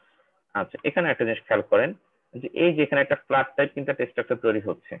 আচ্ছা, এখানে একটা জিনিস খেয়াল করেন যে এই যে এখানে একটা ফ্ল্যাট টাইপ কিন্তু একটা স্ট্রাকচার তৈরি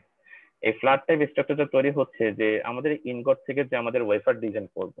হচ্ছে। এই ফ্ল্যাট টাইপ স্ট্রাকচারটা তৈরি হচ্ছে যে আমাদের ইনগট থেকে যে আমাদের ওয়েফার ডিজাইন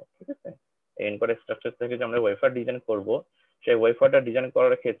করব, ঠিক আছে, এই ইনগট স্ট্রাকচার থেকে যে আমরা ওয়েফার ডিজাইন করব, সেই ওয়েফারটা ডিজাইন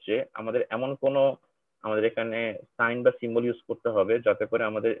করার ক্ষেত্রে আমাদের এমন কোনো আমাদের এখানে সাইন বা সিম্বল ইউজ করতে হবে যাতে করে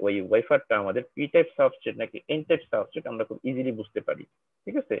আমাদের ওই ওয়েফারটা আমাদের পি টাইপ সাবস্ট্রেট নাকি এন টাইপ সাবস্ট্রেট আমরা খুব ইজিলি বুঝতে পারি।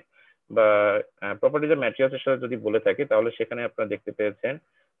 ঠিক আছে, বা প্রপার্টিজ অফ ম্যাটেরিয়ালস এর সাথে যদি বলে থাকি তাহলে সেখানে আপনারা দেখতে পেয়েছেন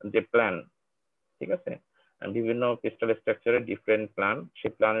যে প্ল্যান, ঠিক আছে, বিভিন্ন ক্রিস্টাল স্ট্রাকচারের ডিফারেন্ট প্ল্যান,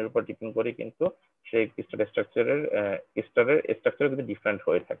 সেই প্ল্যানের উপর ডিপেন্ড করে কিন্তু সেই ক্রিস্টাল স্ট্রাকচার কিন্তু ডিফারেন্ট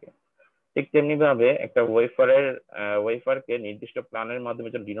হয়ে থাকে। ঠিক তেমনি ভাবে একটা ওয়েফারকে নির্দিষ্ট প্ল্যানের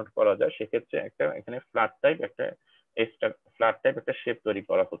মাধ্যমে যদি ডিনোট করা যায় সেক্ষেত্রে একটা এখানে ফ্ল্যাট টাইপ একটা শেপ তৈরি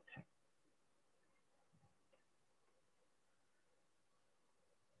করা হচ্ছে।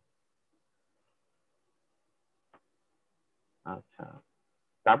 আচ্ছা,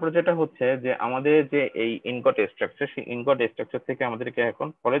 তারপরে যেটা হচ্ছে যে আমাদের যে এই ইনগট স্ট্রাকচার, সেই ইনগট স্ট্রাকচার থেকে আমাদেরকে এখন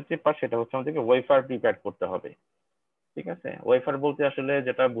পরের যে পার্ট সেটা হচ্ছে আমাদেরকে ওয়েফার প্রিপেয়ার করতে হবে। ঠিক আছে, ওয়েফার বলতে আসলে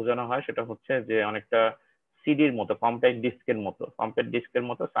যেটা বোঝানো হয় সেটা হচ্ছে যে অনেকটা সিডির মতো, কম্প্যাক্ট ডিস্কের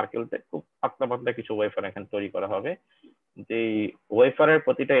মতো সার্কেলতে খুব পাতলা পাতলা কিছু ওয়েফার এখানে তৈরি করা হবে। যে ওয়েফারের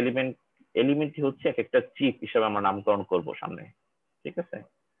প্রতিটা এলিমেন্টই হচ্ছে এক একটা চিপ হিসেবে আমরা নামকরণ করব সামনে। ঠিক আছে,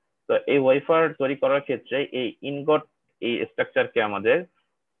 তো এই ওয়েফার তৈরি করার ক্ষেত্রে এই ইনগট এই স্ট্রাকচারকে আমাদের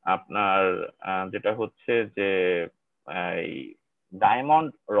আপনার যেটা হচ্ছে যে এই ডায়মন্ড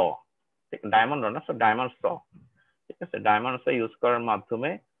র ডায়মন্ড র না ডায়মন্ড স, ঠিক আছে, ডায়মন্ড স ইউজ করার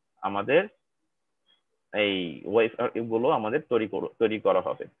মাধ্যমে আমাদের এই ওয়েফার গুলো আমাদের তৈরি করা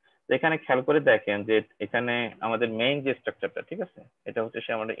হবে। তো এখানে খেয়াল করে দেখেন যে এখানে আমাদের মেইন যে স্ট্রাকচারটা, ঠিক আছে, এটা হচ্ছে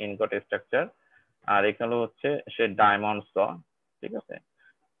সে আমাদের ইনগট স্ট্রাকচার, আর এখানে হচ্ছে সে ডায়মন্ড স। ঠিক আছে,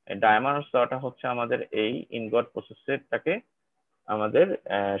 এই ডায়মন্ড সটা হচ্ছে আমাদের এই ইনগট প্রসেসরটাকে আমাদের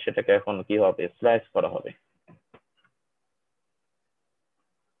সেটাকে এখন কি হবে, স্লাইস করা হবে।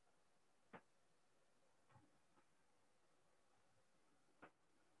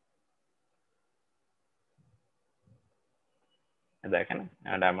 দেখেন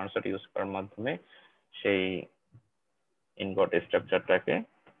ডায়মন্ড সট ইউজ করার মাধ্যমে সেই ইনগট স্ট্রাকচারটাকে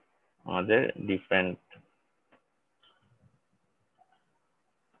আমাদের ডিফারেন্ট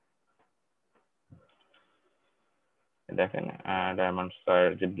দেখেন ডায়মন্ড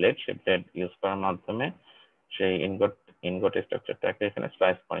যে ব্লেড, সেই ব্লেড ইউজ করার মাধ্যমে সেই ইনগট স্ট্রাকচারটাকে এখানে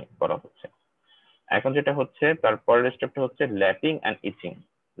স্লাইস করা হচ্ছে। এখন যেটা হচ্ছে তারপরের স্টেপটা হচ্ছে lapping and etching.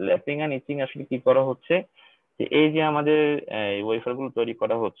 Lapping and ইচিং আসলে কি করা হচ্ছে যে এই যে আমাদের ওয়েফার গুলো তৈরি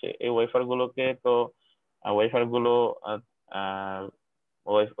করা হচ্ছে, এই ওয়েফার গুলোকে তো ওয়েফার গুলো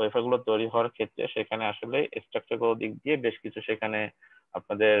ওয়েফার গুলো তৈরি হওয়ার ক্ষেত্রে সেখানে আসলে স্ট্রাকচার গুলো দিক দিয়ে বেশ কিছু সেখানে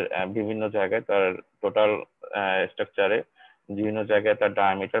আপনাদের বিভিন্ন জায়গায় তার টোটাল স্ট্রাকচারে বিভিন্ন জায়গায় তার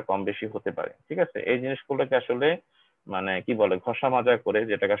ডায়ামিটার কম বেশি হতে পারে। ঠিক আছে, এই জিনিসগুলোকে আসলে মানে কি বলে ঘষা মাজা করে,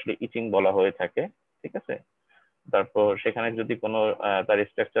 যেটাকে আসলে ইচিং বলা হয়ে থাকে। ঠিক আছে, তারপর সেখানে যদি কোনো তার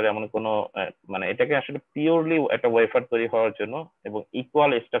স্ট্রাকচার এমন কোনো মানে এটাকে আসলে পিওরলি একটা ওয়েফার তৈরি হওয়ার জন্য এবং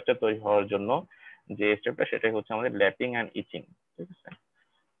ইকুয়াল স্ট্রাকচার তৈরি হওয়ার জন্য যে স্টেপটা সেটাই হচ্ছে আমাদের ল্যাপিং এন্ড ইচিং। ঠিক আছে,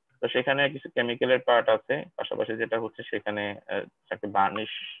 তো সেখানে কিছু কেমিক্যালের পার্ট আছে, পাশাপাশি যেটা হচ্ছে সেখানে একটা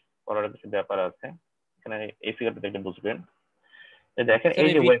বার্নিশ করার কিছু ব্যাপার আছে। এখানে এই ফিগারটা দেখে বুঝবেন। দেখেন স্যার এই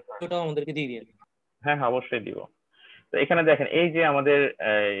এই যে ওয়েফার, ভিডিওটা আমাদেরকে দিয়ে দিন। হ্যাঁ হ্যাঁ অবশ্যই দিব। তো এখানে দেখেন এই যে আমাদের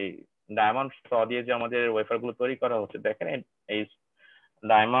এই ডায়মন্ড স দিয়ে যে আমাদের ওয়েফার গুলো তৈরি করা হচ্ছে, দেখেন এই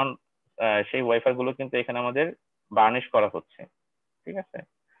ডায়মন্ড সেই ওয়েফার গুলো কিন্তু এখানে আমাদের বার্নিশ করা হচ্ছে। ঠিক আছে,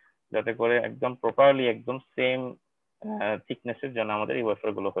 যাতে করে একদম প্রপারলি একদম সেম থিকনেসের জন্য আমাদের এই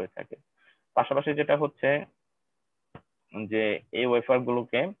ওয়েফার গুলো হয়ে থাকে। পাশাপাশি যেটা হচ্ছে যে এই ওয়েফার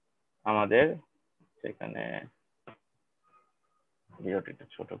গুলোকে আমাদের সেখানে ভিডিওটা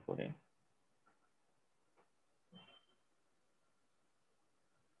ছোট করে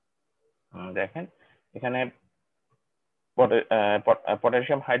দেখেন এখানে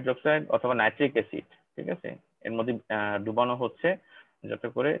পটাশিয়াম হাইড্রোক্সাইড অথবা নাইট্রিক অ্যাসিড, ঠিক আছে, এর মধ্যে ডুবানো হচ্ছে যাতে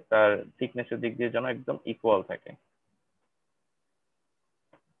করে তার থিকনেসের দিক দিয়ে যেন একদম ইকুয়াল থাকে।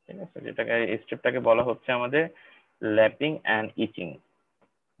 ঠিক আছে, যেটাকে স্টেপটাকে বলা হচ্ছে আমাদের ল্যাপিং এন্ড ইচিং।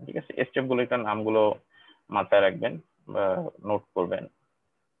 ঠিক আছে, স্টেপ গুলো এটার নামগুলো মাথায় রাখবেন বা নোট করবেন।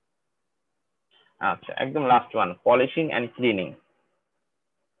 আচ্ছা, একদম last one, polishing and cleaning.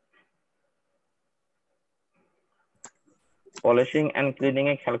 Polishing and cleaning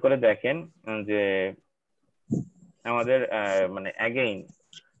এ খেয়াল করে দেখেন যে আমাদের মানে অ্যাগেইন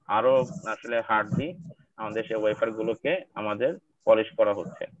আরো আসলে হার্ড দিয়ে আমাদের সেই ওয়েফার গুলোকে আমাদের পলিশ করা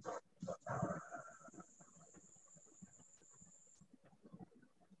হচ্ছে।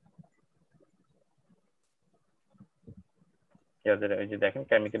 যাদের ওই যে দেখেন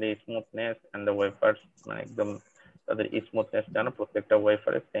chemically smoothness and the wafers, মানে একদম তাদের স্মুথনেস যেন প্রত্যেকটা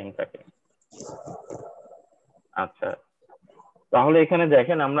ওয়েফারে সেম থাকে। আচ্ছা, তাহলে এখানে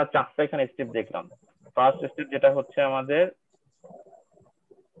দেখেন আমরা চারটা এখানে স্টেপ দেখলাম। ফার্স্ট স্টেপ যেটা হচ্ছে আমাদের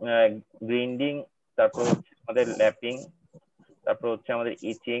গ্রাইন্ডিং, তারপর হচ্ছে আমাদের ল্যাপিং, তারপর হচ্ছে আমাদের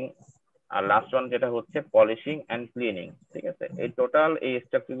ইচিং, আর লাস্ট ওয়ান যেটা হচ্ছে পলিশিং এন্ড ক্লিনিং। ঠিক আছে, এই টোটাল এই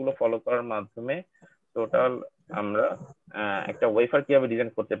স্ট্রাকচার গুলো ফলো করার মাধ্যমে টোটাল আমরা একটা ওয়েফার কিভাবে ডিজাইন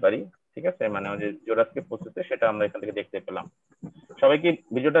করতে পারি, ঠিক আছে, মানে আমাদের জোড়াস্কেপ প্রসেসে, সেটা আমরা এখান থেকে দেখতে পেলাম। সবাই কি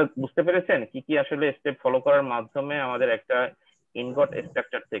ভিডিওটা বুঝতে পেরেছেন কি কি আসলে স্টেপ ফলো করার মাধ্যমে আমাদের একটা ইনগট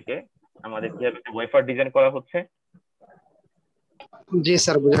স্ট্রাকচার থেকে আমাদের কিভাবে ওয়েফার ডিজাইন করা হচ্ছে? জি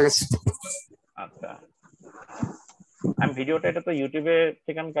স্যার, বোঝা গেছে। আচ্ছা, আমি ভিডিওটা, এটা তো ইউটিউবে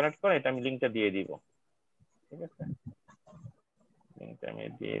থেকে আমি কানেক্ট করে এটা আমি লিঙ্কটা দিয়ে দিব। ঠিক আছে, লিঙ্কটা আমি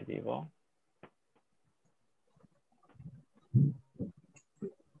দিয়ে দিব।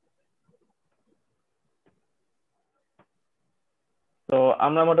 তো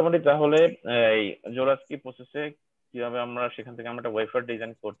আমরা মোটামুটি তাহলে এই জোড়াস্কি প্রসেসে কিভাবে আমরা সেখান থেকে আমরা একটা ওয়েফার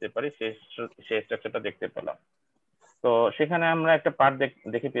ডিজাইন করতে পারি সেই স্ট্রাকচারটা দেখতে পেলাম। তো সেখানে আমরা একটা পার্ট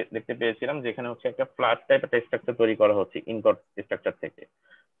দেখতে পেয়েছিলাম যেখানে হচ্ছে একটা ফ্ল্যাট টাইপ একটা স্ট্রাকচার তৈরি করা হচ্ছে ইনগট স্ট্রাকচার থেকে।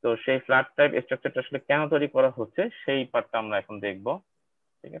 তো সেই ফ্ল্যাট টাইপ স্ট্রাকচারটা আসলে কেন তৈরি করা হচ্ছে সেই পার্টটা আমরা এখন দেখব।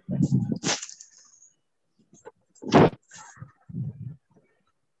 ঠিক আছে,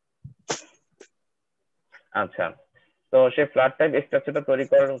 আচ্ছা, তো সেই ফ্ল্যাট টাইপ স্ট্রাকচারটা তৈরি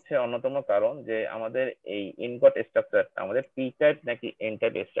করার হচ্ছে অন্যতম কারণ যে আমাদের এই ইনগট স্ট্রাকচার আমাদের পি টাইপ নাকি এন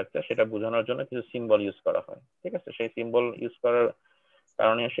টাইপ স্ট্রাকচার সেটা বোঝানোর জন্য কিছু সিম্বল ইউজ করা হয়। ঠিক আছে, সেই সিম্বল ইউজ করার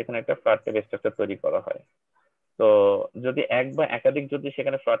কারণে সেখানে একটা ফ্ল্যাট টাইপ স্ট্রাকচার তৈরি করা হয়। তো যদি এক বা একাধিক যদি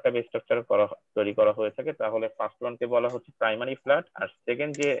সেখানে ফ্ল্যাট টাইপ স্ট্রাকচার তৈরি করা হয়ে থাকে তাহলে ফার্স্ট ওয়ানকে বলা হচ্ছে প্রাইমারি ফ্ল্যাট, আর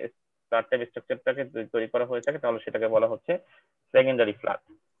সেকেন্ড যে ফ্ল্যাট টাইপ স্ট্রাকচারটাকে তৈরি করা হয়ে থাকে তাহলে সেটাকে বলা হচ্ছে সেকেন্ডারি ফ্ল্যাট।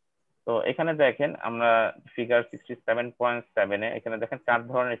 তো এখানে দেখেন আমরা ফিগার 67.7 এখানে দেখেন চার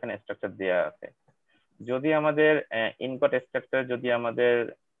ধরনের এখানে স্ট্রাকচার দেওয়া আছে। যদি আমাদের ইনগট স্ট্রাকচার যদি আমাদের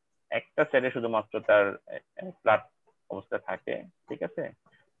একটা সাইডে শুধুমাত্র তার ফ্ল্যাট অবস্থা থাকে, ঠিক আছে,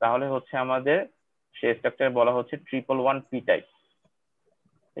 তাহলে হচ্ছে আমাদের সেই স্ট্রাকচার বলা হচ্ছে 111 পি টাইপ।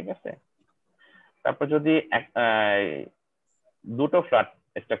 ঠিক আছে, তারপর যদি দুটো ফ্ল্যাট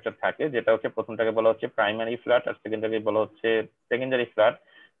স্ট্রাকচার থাকে, যেটা হচ্ছে প্রথমটাকে বলা হচ্ছে প্রাইমারি ফ্ল্যাট আর সেকেন্ডটাকে বলা হচ্ছে সেকেন্ডারি ফ্ল্যাট,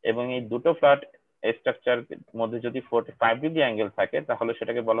 এবং এই দুটো ফ্ল্যাট স্ট্রাকচার মধ্যে যদি 45 ডিগ্রি অ্যাঙ্গেল থাকে তাহলে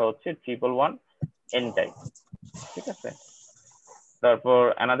সেটাকে বলা হচ্ছে 111 এন টাইপ। ঠিক আছে, তারপর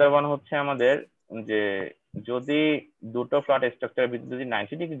অ্যানাদার ওয়ান হচ্ছে আমাদের যে যদি দুটো ফ্ল্যাট স্ট্রাকচারের ভিতরে যদি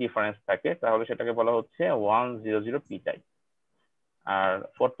 90 ডিগ্রি ডিফারেন্স থাকে তাহলে সেটাকে বলা হচ্ছে 100 পি টাইপ। আর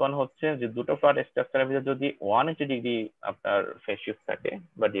ফোর্থ ওয়ান হচ্ছে যে দুটো ফ্ল্যাট স্ট্রাকচারের ভিতরে যদি 180 ডিগ্রি আপনার ফেজ শিফট থাকে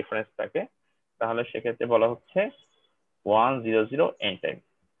বা ডিফারেন্স থাকে তাহলে সেক্ষেত্রে বলা হচ্ছে 100 এন টাইপ।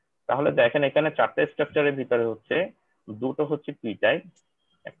 তাহলে দেখেন এখানে চারটে স্ট্রাকচারের ভিতরে হচ্ছে দুটো হচ্ছে পি টাইপ,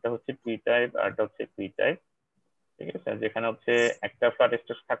 একটা হচ্ছে পি টাইপ আর একটা হচ্ছে পি টাইপ। ঠিক আছে, যেখানে হচ্ছে একটা ফ্ল্যাট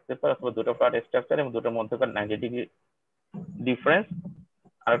স্ট্রাকচার থাকতে পারে অথবা দুটো ফ্ল্যাট স্ট্রাকচার এবং দুটোর মধ্যকার 90 ডিগ্রি ডিফারেন্স।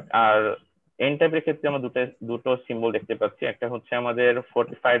 আর আর এন টাইপের ক্ষেত্রে আমরা দুটো সিম্বল দেখতে পাচ্ছি, একটা হচ্ছে আমাদের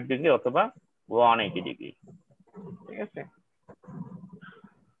 45 ডিগ্রি অথবা 180 ডিগ্রি। ঠিক আছে,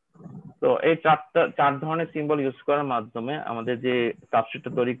 তো এই চার ধরনের সিম্বল ইউজ করার মাধ্যমে আমাদের যে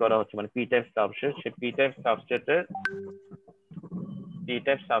সাবস্ট্রেটটা তৈরি করা হচ্ছে মানে পি টাইপ সাবস্ট্রেট, সেই পি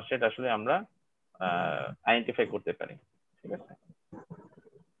টাইপ সাবস্ট্রেট আসলে আমরা আইডেন্টিফাই করতে পারি। ঠিক আছে,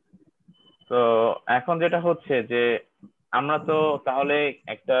 তো এখন যেটা হচ্ছে যে আমরা তো তাহলে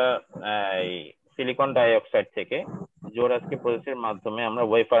একটা সিলিকন ডাই অক্সাইড থেকে জোড়াস্কি প্রসেসের মাধ্যমে আমরা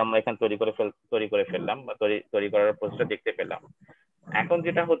ওয়েফার আমরা এখানে তৈরি করে ফেললাম বা তৈরি করার প্রসেসটা দেখতে পেলাম। এখন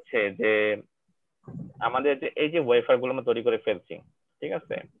যেটা হচ্ছে যে আমাদের যে এই যে ওয়েফার গুলো আমরা তৈরি করে ফেলছি, ঠিক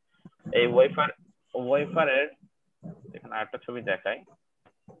আছে, এই ওয়েফারের এখানে আরেকটা ছবি দেখাই,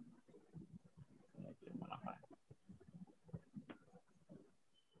 মনে হয়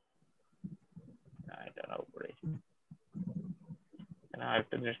এটা না উপরে, এখানে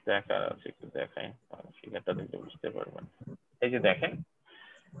আরেকটা জিনিস দেখার আছে, একটু দেখাই, ফিগারটা দেখলে বুঝতে পারবেন। এই যে দেখেন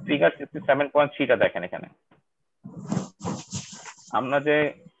ফিগার 67.3টা দেখেন, এখানে আমরা যে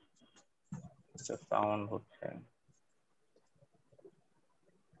সাউন্ড হচ্ছে,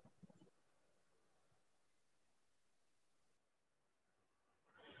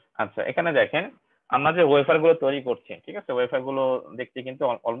 আচ্ছা এখানে দেখেন আমরা যে ওয়েফার গুলো তৈরি করছি, ঠিক আছে, ওয়েফার গুলো দেখতে কিন্তু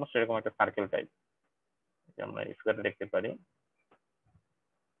অলমোস্ট এরকম একটা সার্কেল টাইপ, আমরা স্কোয়ারটা দেখতে পারি,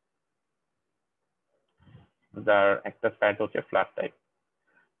 যার একটা সাইড হচ্ছে ফ্ল্যাট টাইপ।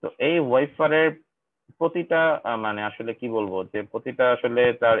 তো এই ওয়েফারের প্রতিটা মানে আসলে কি বলবো যে প্রতিটা আসলে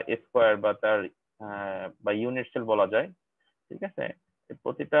তার স্কোয়ার বা তার বা ইউনিট সেল বলা যায়, ঠিক আছে।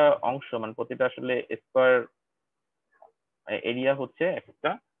 প্রতিটা অংশ মানে প্রতিটা আসলে স্কোয়ার এরিয়া হচ্ছে একটা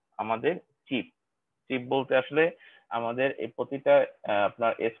আমাদের চিপ। চিপ বলতে আসলে আমাদের এই প্রতিটা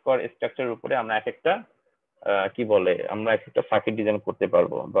আপনার স্কোয়ার স্ট্রাকচারের উপরে আমরা এক একটা কি বলে আমরা এক একটা সার্কিট ডিজাইন করতে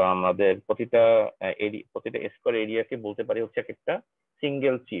পারবো, বা আমাদের প্রতিটা স্কোয়ার এরিয়াকে বলতে পারি হচ্ছে এক একটা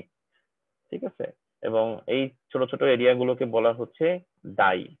সিঙ্গেল চিপ। ঠিক আছে। এবং এই ছোট ছোট এরিয়া গুলোকে বলা হচ্ছে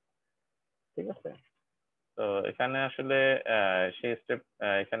ডাই। ঠিক আছে। তো এখানে আসলে সেই স্টেপ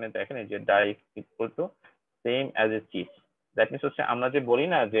এখানে দেখেন এই যে die equal to same as a chip. That means হচ্ছে আমরা যে বলি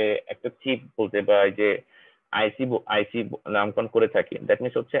না যে একটা চিপ বলতে, বা এই যে আইসি আইসি নামকরণ করে থাকি, দ্যাট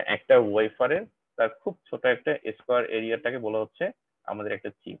মিনস হচ্ছে একটা ওয়েফারের তার খুব ছোট একটা স্কোয়ার এরিয়াটাকে বলা হচ্ছে আমাদের একটা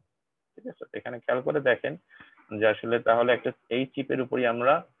চিপ। ঠিক আছে। এখানে খেয়াল করে দেখেন যে আসলে তাহলে একটা এই চিপের উপরই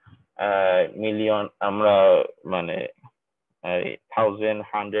আমরা মিলিয়ন আমরা মানে থাউজেন্ড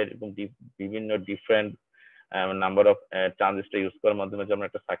হান্ড্রেড এবং বিভিন্ন different number of transistor use করার মাধ্যমে যে আমরা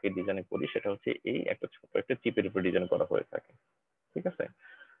একটা সার্কিট ডিজাইন করি, সেটা হচ্ছে এই একটা ছোট একটা চিপের উপর ডিজাইন করা হয়ে থাকে। ঠিক আছে।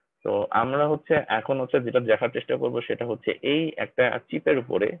 তো আমরা হচ্ছে এখন হচ্ছে যেটা দেখার চেষ্টা করব সেটা হচ্ছে এই একটা চিপের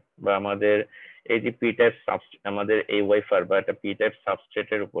উপরে বা আমাদের এই যে পি টাইপ আমাদের এই ওয়েফার বা একটা পি টাইপ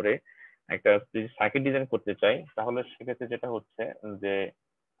সাবস্ট্রেটের উপরে একটা যদি সার্কিট ডিজাইন করতে চাই, তাহলে সেক্ষেত্রে যেটা হচ্ছে যে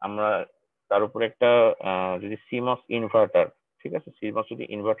আমরা তার উপরে একটা যদি সিমস ইনভার্টার, ঠিক আছে, সিমস যদি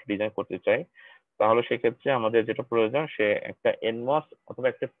ইনভার্টার ডিজাইন করতে চাই, তাহলে সেক্ষেত্রে আমাদের যেটা প্রয়োজন সে একটা এনমস অথবা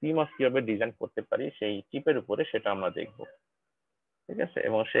একটা পিমস কিভাবে ডিজাইন করতে পারি সেই চিপের উপরে, সেটা আমরা দেখবো। ঠিক আছে।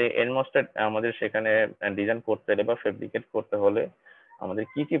 এবং সেই এনমসটা আমাদের সেখানে ডিজাইন করতে হলে বা ফেব্রিকেট করতে হলে আমাদের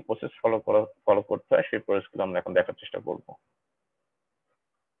কি কি প্রসেস ফলো করতে হয় সেই প্রসেসগুলো আমরা এখন দেখার চেষ্টা করব।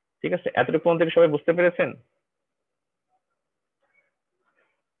 ঠিক আছে। এতটুকু পর্যন্ত কি সবাই বুঝতে পেরেছেন?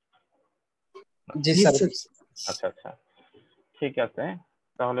 জি স্যার। আচ্ছা আচ্ছা, ঠিক আছে।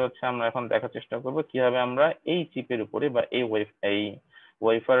 তাহলে হচ্ছে আমরা এখন দেখার চেষ্টা করব কিভাবে আমরা এই চিপের উপরে বা এই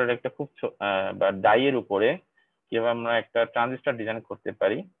ওয়েফারের একটা খুব বা ডাইয়ের উপরে কিভাবে আমরা একটা ট্রানজিস্টর ডিজাইন করতে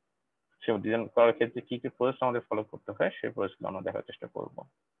পারি। সে ডিজাইন করার ক্ষেত্রে কি কি প্রসেস আমাদের ফলো করতে হয় সেই প্রসেসগুলো আমরা দেখার চেষ্টা করব।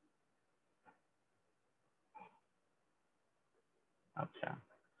 আচ্ছা,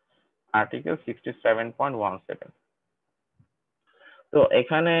 আর্টিকেল 67.17। তো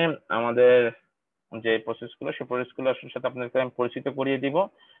এখানে আমাদের যে প্রসেসগুলো সেই প্রসেসগুলো আসলে সাথে আপনাদেরকে আমি পরিচিত করিয়ে দিব,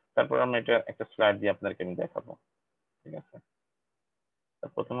 তারপর আমরা এটা একটা স্লাইড দিয়ে আপনাদেরকে আমি দেখাবো। ঠিক আছে। তো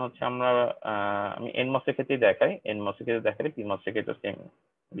প্রথমে হচ্ছে আমরা আমি এনমস এর ক্ষেত্রেই দেখাই, এনমস এর ক্ষেত্রে দেখালে পিমস এর ক্ষেত্রে সেম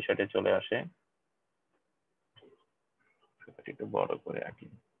বিষয়টা চলে আসে। একটু বড় করে আঁকি।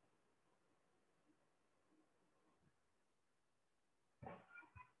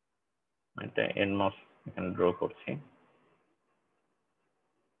 এটা এনমস এখানে ড্র করছি।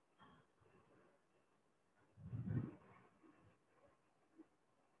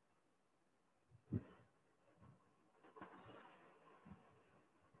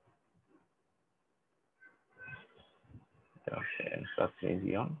 এটা হচ্ছে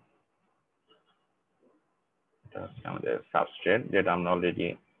রিজিয়ন, এটা হচ্ছে আমাদের সাবস্ট্রেট যেটা আমরা অলরেডি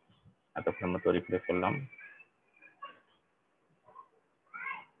এতক্ষণ আমরা তৈরি করে ফেললাম।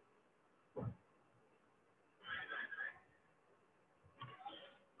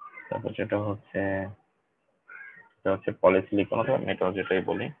 তারপর যেটা হচ্ছে পলিসিলিকন অথবা মেটাল যেটাই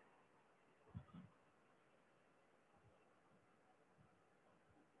বলি।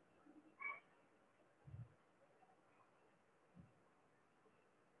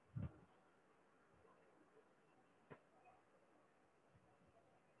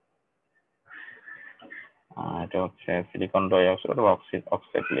 এটা হচ্ছে সিলিকন ডাই অক্সাইড বা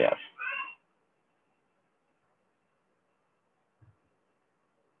অক্সাইড লেয়ার।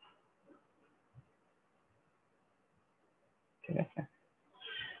 ঠিক আছে।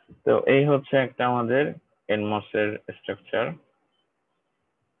 তো এই হচ্ছে একটা আমাদের এনমস এর স্ট্রাকচার।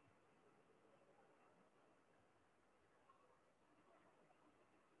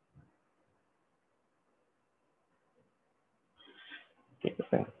 ঠিক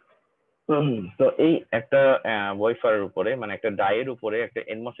আছে। তো এই একটা ওয়েফারের উপরে মানে একটা ডাইয়ের উপরে একটা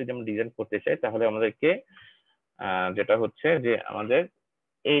এনমস যদি আমরা ডিজাইন করতে চাই, তাহলে আমাদেরকে যেটা হচ্ছে যে আমাদের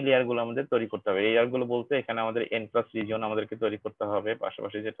এই লেয়ার গুলো আমাদের তৈরি করতে হবে। এই লেয়ার গুলো বলতে এখানে আমাদের এন প্লাস রিজিয়ন আমাদেরকে তৈরি করতে হবে,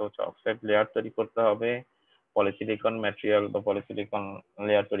 পাশাপাশি যেটা হচ্ছে অক্সাইড লেয়ার তৈরি করতে হবে, পলিসিলিকন ম্যাটেরিয়াল বা পলিসিলিকন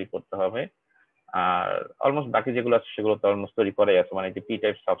লেয়ার তৈরি করতে হবে। আর অলমোস্ট বাকি যেগুলো আছে সেগুলো তো অলমোস্ট তৈরি করাই আছে, মানে যে পি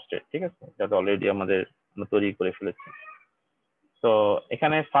টাইপ সাবস্ট্রেট। ঠিক আছে, যাতে অলরেডি আমাদের তৈরি করে ফেলেছি। তো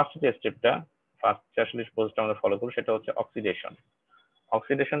এখানে ফার্স্ট যে স্টেপটা, ফার্স্ট আসলে প্রসেসটা আমরা ফলো করব সেটা হচ্ছে অক্সিডেশন।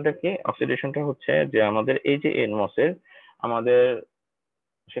 অক্সিডেশনটা কি? অক্সিডেশনটা হচ্ছে যে আমাদের এই যে এনমস এর আমাদের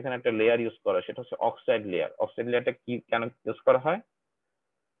সেখানে একটা লেয়ার ইউজ করা, সেটা হচ্ছে অক্সাইড লেয়ার। অক্সাইড লেয়ারটা কি কেন ইউজ করা হয়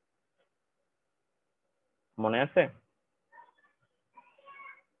মনে আছে?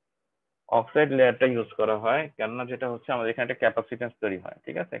 অক্সাইড লেয়ারটা ইউজ করা হয় কেননা যেটা হচ্ছে আমাদের এখানে একটা ক্যাপাসিটেন্স তৈরি হয়,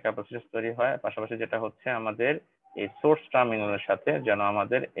 ঠিক আছে? ক্যাপাসিটেন্স তৈরি হয়, পাশাপাশি যেটা হচ্ছে আমাদের এই সোর্স টার্মিনালের সাথে যেন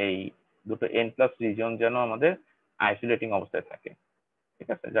আমাদের এই দুটো এন প্লাস রিজিয়ন যেন আমাদের আইসোলেটিং অবস্থায় থাকে, ঠিক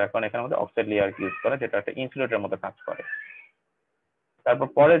আছে? যার কারণে এখানে আমাদের অক্সাইড লেয়ার ইউজ করা, যেটা একটা ইনসুলেটরের মতো কাজ করে। তারপর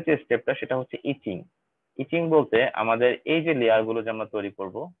পরের যে স্টেপটা সেটা হচ্ছে ইচিং। ইচিং বলতে আমাদের এই যে লেয়ার গুলো যে আমরা তৈরি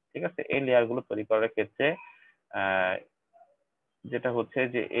করব, ঠিক আছে, এই লেয়ার গুলো তৈরি করার ক্ষেত্রে যেটা হচ্ছে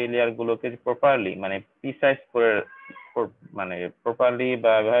যে এই লেয়ার গুলোকে প্রপারলি মানে প্রিসাইজ করে মানে প্রপারলি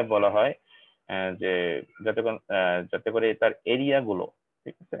বা এভাবে বলা হয় যে যাতে করে তার এরিয়া গুলো,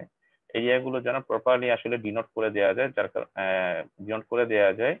 ঠিক আছে, এরিয়া গুলো যেন প্রপারলি আসলে ডিনোট করে দেওয়া যায়, ডিনোট করে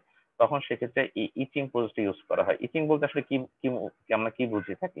দেওয়া যায়, তখন সেক্ষেত্রে এই ইচিং প্রসেসটা ইউজ করা হয়। ইচিং বলতে আসলে কি কি আমরা কি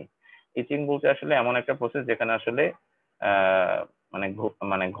বুঝে থাকি? ইচিং বলতে আসলে এমন একটা প্রসেস যেখানে আসলে আহ মানে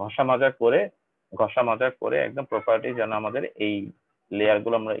মানে ঘষা মাজা করে একদম প্রপার্টি যেন আমাদের এই লেয়ার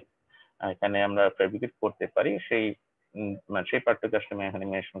গুলো আমরা এখানে আমরা ফেব্রিকেট করতে পারি, সেই মানে সেই পার্টটাকে আসলে এখানে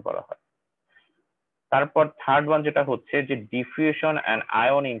মেনশন করা হয়। তারপর থার্ড ওয়ান যেটা হচ্ছে যে ডিফিউশন এন্ড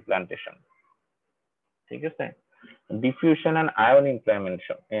আয়ন ইমপ্লান্টেশন, ঠিক আছে? Diffusion and ion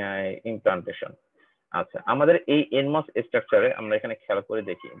implantation. আচ্ছা, আমাদের এই এনমস স্ট্রাকচারে আমরা এখানে খেয়াল করে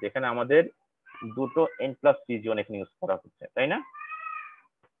দেখি যেখানে আমাদের দুটো এন প্লাস রিজিয়ন এখানে ইউজ করা হচ্ছে, তাই না?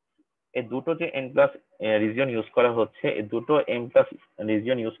 এই দুটো যে এন প্লাস রিজিয়ন ইউজ করা হচ্ছে, এই দুটো এন প্লাস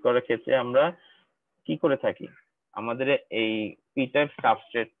রিজিয়ন ইউজ করার ক্ষেত্রে আমরা কি করে থাকি? আমাদের এই পি টাইপ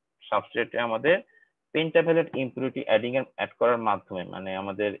সাবস্ট্রেটে আমাদের পেন্টাভ্যালেট ইম্পিউরিটি অ্যাড করার মাধ্যমে, মানে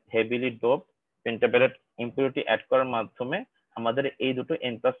আমাদের হেভিলি ডোপ পেন্টাভ্যালেট ইম্পিউরিটি অ্যাড করার মাধ্যমে আমাদের এই দুটো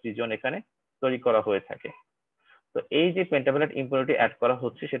এন প্লাস রিজিয়ন এখানে তৈরি করা হয়ে থাকে। তো এই যে পেন্টাভ্যালেট ইম্পিউরিটি অ্যাড করা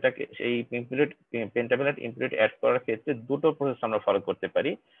হচ্ছে, সেটাকে সেই পেন্টাভ্যালেট ইম্পিউরিটি অ্যাড করার ক্ষেত্রে দুটো প্রসেস আমরা ফলো করতে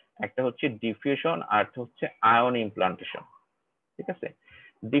পারি। একটা হচ্ছে ডিফিউশন আর একটা হচ্ছে আয়ন ইমপ্লান্টেশন, ঠিক আছে?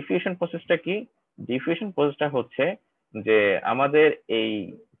 ডিফিউশন প্রসেসটা কি? ডিফিউশন প্রসেসটা হচ্ছে যে আমাদের এই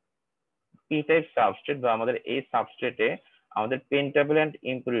পি টাইপ সাবস্ট্রেট বা আমাদের এই সাবস্ট্রেটে আমাদের পেন্টাভ্যালেট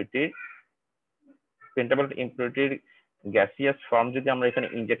ইম্পিউরিটির গ্যাসিয়াস ফর্ম যদি আমরা এখানে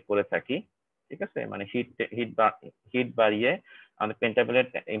ইনজেক্ট করে থাকি, ঠিক আছে, মানে হিট বাড়িয়ে আমাদের পেন্টাভ্যালেট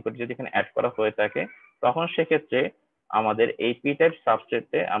ইম্পিউরিটি যদি এখানে অ্যাড করা হয়ে থাকে, তখন সেক্ষেত্রে আমাদের এই পি টাইপ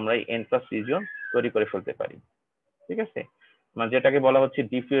সাবস্ট্রেটে আমরা এই এন প্লাস রিজিয়ন তৈরি করে ফেলতে পারি, ঠিক আছে? মানে যেটাকে বলা হচ্ছে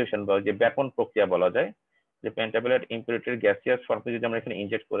ডিফিউশন বা যে ব্যাপন প্রক্রিয়া বলা যায়, যে পেন্টাভ্যালেট ইম্পিউরিটির গ্যাসিয়াস ফর্মে যদি আমরা এখানে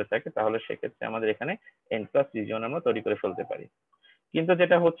ইনজেক্ট করে থাকি, তাহলে সেক্ষেত্রে আমাদের এখানে এন প্লাস রিজিয়ন আমরা তৈরি করে ফেলতে পারি। কিন্তু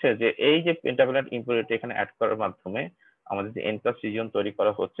যেটা হচ্ছে যে এই যে পেন্টাভ্যালেট ইম্পিউরিটি এখানে অ্যাড করার মাধ্যমে আমাদের যে এন প্লাস রিজিয়ন তৈরি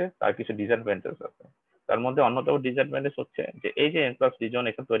করা হচ্ছে, তার কিছু ডিসঅ্যাডভান্টেজ আছে। তার মধ্যে অন্যতম ডিসঅ্যাডভান্টেজ হচ্ছে যে এই যে এন প্লাস রিজিয়ন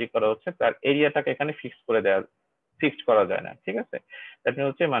এখানে তৈরি করা হচ্ছে, তার এরিয়াটাকে এখানে ফিক্সড করা যায় না, ঠিক আছে? এটা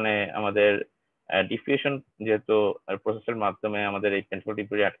হচ্ছে মানে আমাদের ডিফিউশন যেহেতু প্রসেসের মাধ্যমে আমাদের এই পেন্টাভ্যালেট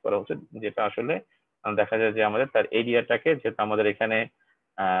ইম্পিউরিটি অ্যাড করা হচ্ছে, যেটা আসলে দেখা যায় যে আমাদের তার এরিয়াটাকে, যেহেতু আমাদের এখানে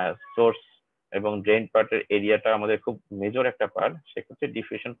সোর্স এবং ড্রেন পার্টের এরিয়াটা আমাদের খুব মেজর একটা পার্ট, সেক্ষেত্রে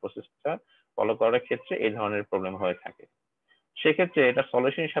ডিফিউশন প্রসেসটা ফলো করার ক্ষেত্রে এই ধরনের প্রবলেম হয়ে থাকে। সেক্ষেত্রে এটা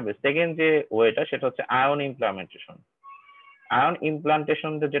সলিউশন হিসাবে সেকেন্ড যে ওয়েটা, সেটা হচ্ছে আয়ন ইমপ্লান্টেশন। আয়ন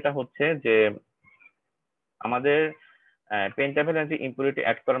ইমপ্লান্টেশন যেটা হচ্ছে যে আমাদের পেন্টাভ্যালেট যে ইম্পিউরিটি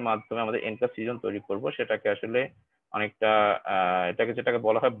অ্যাড করার মাধ্যমে আমাদের এন প্লাস রিজিয়ন তৈরি করব, সেটাকে আসলে অনেকটা যেটাকে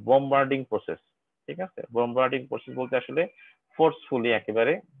বলা হয় বোমবার্ডিং প্রসেস, ঠিক আছে? বোমবার্ডিং প্রসেস বলতে আসলে ফোর্সফুলি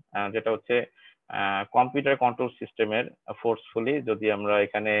একেবারে, যেটা হচ্ছে কম্পিউটার কন্ট্রোল সিস্টেমের ফোর্সফুলি যদি আমরা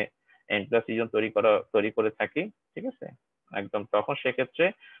এখানে এন প্লাস রিজিয়ন তৈরি করে থাকি, ঠিক আছে, একদম, তখন সেক্ষেত্রে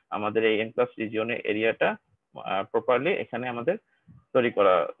আমাদের এই এন প্লাস রিজিয়নের এরিয়াটা প্রপারলি এখানে আমাদের তৈরি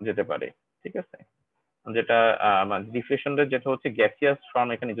করা যেতে পারে, ঠিক আছে? যেটা ডিফিউশনের যেটা হচ্ছে গ্যাসিয়াস ফর্ম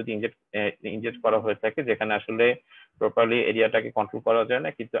এখানে যদি ইনজেক্ট করা হয়ে থাকে, যেখানে আসলে প্রপারলি এরিয়াটাকে কন্ট্রোল করা যায় না।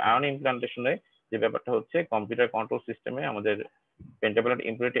 কিন্তু আয়ন ইমপ্লান্টেশনে যে ব্যাপারটা হচ্ছে কম্পিউটার কন্ট্রোল সিস্টেমে আমাদের পেন্টাভ্যালেট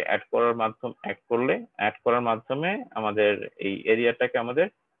ইম্পিউরিটি অ্যাড করার মাধ্যমে আমাদের এই এরিয়াটাকে আমাদের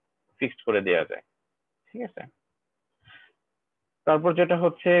ফিক্সড করে দেওয়া যায়, ঠিক আছে? তারপর যেটা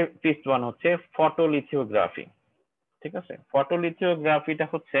হচ্ছে ফিফথ ওয়ান হচ্ছে ফটোলিথিওগ্রাফি, ঠিক আছে? ফটোলিথিওগ্রাফিটা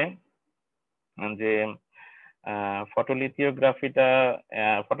হচ্ছে যে ফটোলিথিওগ্রাফিটা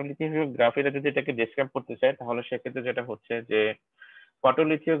ফটোলিথিওগ্রাফিটা যদি এটাকে ডেসক্রাইব করতে চাই, তাহলে সেক্ষেত্রে যেটা হচ্ছে যে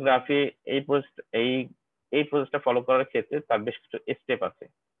ফটোলিথিওগ্রাফি এই এই প্রসেসটা ফলো করার ক্ষেত্রে তার বেশ কিছু স্টেপ আছে,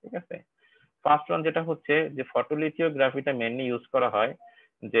 ঠিক আছে? ফার্স্ট ওয়ান যেটা হচ্ছে যে ফটোলিথিওগ্রাফিটা মেনলি ইউজ করা হয়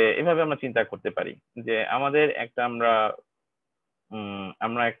যে এভাবে আমরা চিন্তা করতে পারি যে আমাদের একটা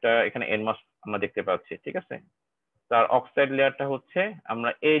আমরা একটা এখানে এনমাস আমরা দেখতে পাচ্ছি, ঠিক আছে? তার অক্সাইড লেয়ারটা হচ্ছে আমরা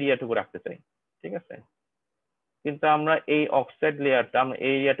এরিয়াটুকু রাখতে চাই, ঠিক আছে? কিন্তু আমরা এই অক্সাইড লেয়ারটা আমরা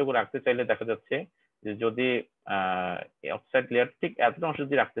এরিয়াটুকু রাখতে চাইলে দেখা যাচ্ছে যে যদি অক্সাইড লেয়ার ঠিক এতটা অংশ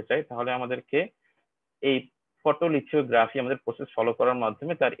যদি রাখতে চাই, তাহলে আমাদেরকে এই ফটোলিথিওগ্রাফি আমাদের প্রসেস ফলো করার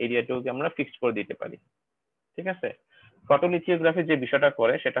মাধ্যমে তার এরিয়াটুকুকে আমরা ফিক্সড করে দিতে পারি। ঠিক আছে, ফটোলিথিওগ্রাফি যে বিষয়টা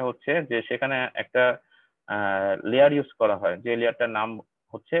করে সেটা হচ্ছে যে সেখানে একটা লেয়ার ইউজ করা হয়, যে লেয়ারটার নাম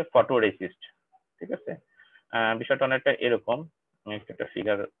হচ্ছে ফটোরেসিস্ট। ঠিক আছে, বিষয়টা অনেকটা এরকম। আমি একটা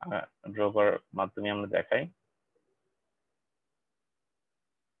ফিগার ড্র করার মাধ্যমে আমরা দেখাই।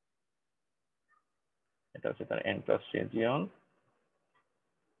 এটা হচ্ছে তার এনক্লোজ রিজিয়ন।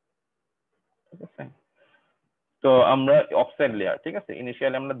 ঠিক আছে, তো আমরা অক্সাইড লেয়ার, ঠিক আছে,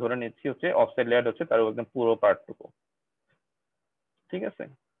 ইনিশিয়ালি আমরা ধরে নিচ্ছি হচ্ছে অক্সাইড লেয়ার হচ্ছে তার একদম পুরো পার্টটুকু। ঠিক আছে,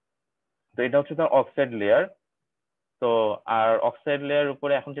 তো এটা হচ্ছে তার অক্সাইড লেয়ার। তো আর অক্সাইড লেয়ার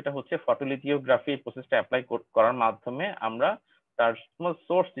উপরে এখন যেটা হচ্ছে ফটোলিথিওগ্রাফি প্রসেসটা অ্যাপ্লাই করার মাধ্যমে আমরা তার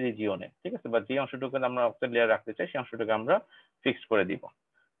সোর্স রিজিয়নে, ঠিক আছে, বা যে অংশটুকু আমরা অক্সাইড লেয়ার রাখতে চাই সেই অংশটুকু আমরা ফিক্সড করে দিব।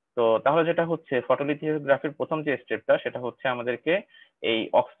 তো তাহলে যেটা হচ্ছে ফটোলিথিওগ্রাফির প্রথম যে স্টেপটা সেটা হচ্ছে আমাদেরকে এই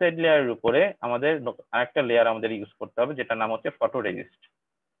অক্সাইড লেয়ারের উপরে আমাদের আরেকটা লেয়ার আমাদের ইউজ করতে হবে, যেটা নাম হচ্ছে ফটোরেজিস্ট।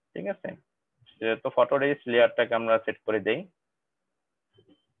 ঠিক আছে, তো ফটোরেজিস্ট লেয়ারটাকে আমরা সেট করে দেই।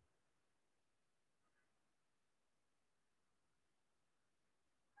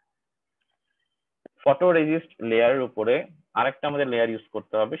 ফটোরেজিস্ট লেয়ারের উপরে আরেকটা আমাদের লেয়ার ইউজ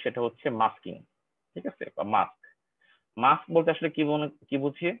করতে হবে, সেটা হচ্ছে মাস্কিং। ঠিক আছে, বা মাস্ক। মাস্ক বলতে আসলে কি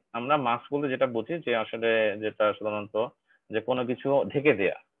বুঝি আমরা? মাস্ক বলতে যেটা বুঝি যে আসলে যেটা সাধারণত যে কোনো কিছু ঢেকে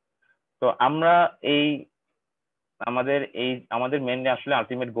দেয়া। তো আমরা এই আমাদের মেনলি আসলে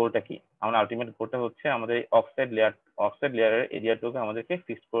আলটিমেট গোলটা কি? আমরা আলটিমেট গোলটা হচ্ছে আমাদের অক্সাইড লেয়ারের এরিয়াটুকু আমাদেরকে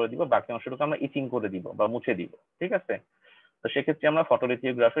ফিক্স করে দিব, বাকি অংশটুকু আমরা ইচিং করে দিব বা মুছে দিব। ঠিক আছে, তো সেক্ষেত্রে আমরা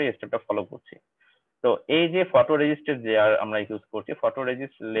ফটোলিথিওগ্রাফির এই স্টেপটা ফলো করছি। তো এই যে ফটো রেজিস্টের লেয়ার আমরা ইউজ করছি, ফটো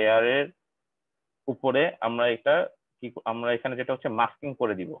রেজিস্ট লেয়ারের উপরে আমরা এখানে যেটা হচ্ছে মাস্কিং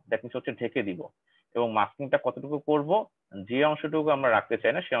করে দিব, দ্যাট মিনস হচ্ছে ঢেকে দিব। এবং মাস্কিংটা কতটুকু করব? যে অংশটুকু আমরা রাখতে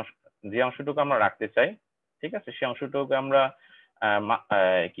চাই না যে অংশটুকু আমরা রাখতে চাই, ঠিক আছে, সেই অংশটুকু আমরা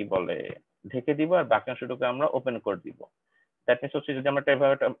কি বলে ঢেকে দিব, আর বাকি অংশটুকু আমরা ওপেন করে দিব। দ্যাট মিনস হচ্ছে যদি আমরা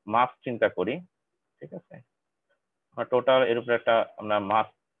এভাবে একটা মাস্ক চিন্তা করি, ঠিক আছে, টোটাল এর উপরে একটা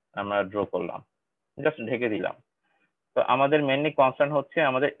মাস্ক আমরা ড্র করলাম, জাস্ট ঢেকে দিলাম। তো আমাদের মেনলি কনসার্ন হচ্ছে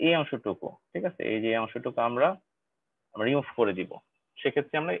আমাদের এই অংশটুকু, ঠিক আছে, এই যে অংশটুকু আমরা রিমুভ করে দিব।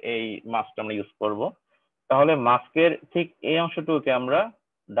 সেক্ষেত্রে আমরা এই মাস্কটা আমরা ইউজ করব। তাহলে মাস্কের ঠিক এই অংশটুকুকে আমরা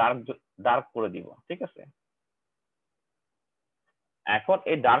ডার্ক ডার্ক করে দিব। ঠিক আছে, এখন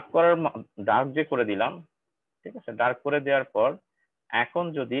এই ডার্ক যে করে দিলাম, ঠিক আছে, ডার্ক করে দেওয়ার পর এখন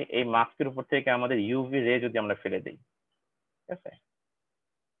যদি এই মাস্কের উপর থেকে আমাদের ইউভি রে যদি আমরা ফেলে দিই, ঠিক আছে,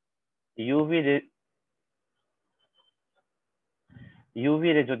 ইউভি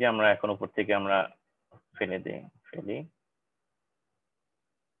রে যদি আমরা এখন উপর থেকে আমরা ফেলি,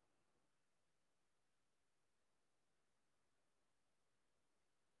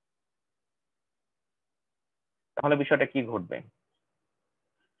 তাহলে বিষয়টা কি ঘটবে?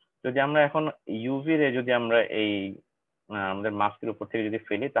 যদি আমরা এখন ইউভি রে যদি আমরা এই আমাদের মাস্কের উপর থেকে যদি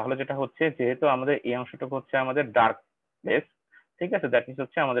ফেলি, তাহলে যেটা হচ্ছে যেহেতু আমাদের এই অংশটুকু হচ্ছে আমাদের ডার্ক প্লেস, ঠিক আছে, দ্যাট মিনস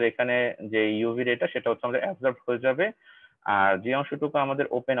হচ্ছে আমাদের এখানে যে ইউভি রেটা সেটা হচ্ছে আমাদের অ্যাবজর্ব হয়ে যাবে। আর যে অংশটুকু আমাদের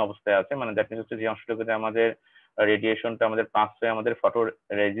ওপেন অবস্থায় আছে, মানে দ্যাট মিনস হচ্ছে যে অংশটুকুতে আমাদের রেডিয়েশনটা আমাদের পাস হয়ে আমাদের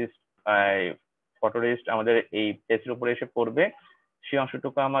ফটোরেজিস্ট আমাদের এই প্লেসের উপরে এসে পড়বে, সেই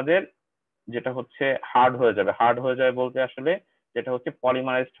অংশটুকু আমাদের যেটা হচ্ছে হার্ড হয়ে যাবে বলতে আসলে যেটা হচ্ছে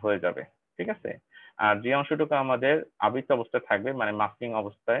পলিমারাইজড হয়ে যাবে। ঠিক আছে, আর যে অংশটুকু আমাদের আবৃত অবস্থায় থাকবে মানে মাস্কিং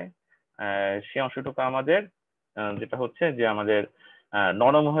অবস্থায়, সেই অংশটুকু আমাদের যেটা হচ্ছে যে আমাদের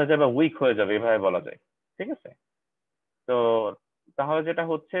নরম হয়ে যাবে, উইক হয়ে যাবে, এভাবে বলা যায়। ঠিক আছে, তো তাহলে যেটা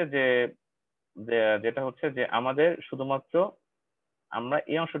হচ্ছে যে আমাদের শুধুমাত্র আমরা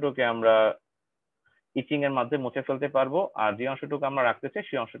এই অংশটুকুকে আমরা ইচিং এর মাধ্যমে মুছে ফেলতে পারবো, আর যে অংশটুকু আমরা রাখতে চাই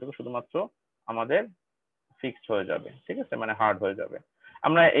সেই অংশটুকু শুধুমাত্র আমাদের ফিক্সড হয়ে যাবে। ঠিক আছে, মানে হার্ড হয়ে যাবে।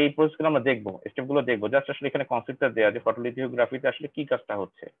 আমরা এই প্রসেসগুলো আমরা দেখবো, স্টেপগুলো দেখবো, জাস্ট আসলে এখানে কনসেপ্টটা দেওয়া যে ফটোলিথিওগ্রাফিতে আসলে কি কাজটা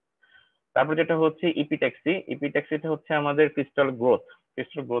হচ্ছে। তারপর যেটা হচ্ছে ইপিট্যাক্সিটা হচ্ছে আমাদের ক্রিস্টাল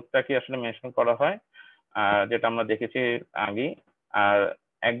গ্রোথটাকে আসলে মেনশন করা হয়, যেটা আমরা দেখেছি আগে। আর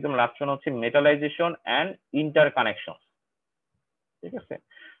একদম লাস্ট হচ্ছে মেটালাইজেশন অ্যান্ড ইন্টার কানেকশন। ঠিক আছে,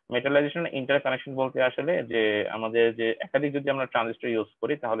 মেটালাইজেশন ইন্টার কানেকশন বলতে আসলে যে আমাদের যে একাধিক যদি আমরা ট্রানজিস্টর ইউজ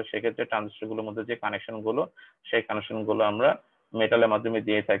করি, তাহলে সেক্ষেত্রে ট্রানজিস্টর গুলোর মধ্যে যে কানেকশন গুলো, সেই কানেকশন গুলো আমরা মেটালের মাধ্যমে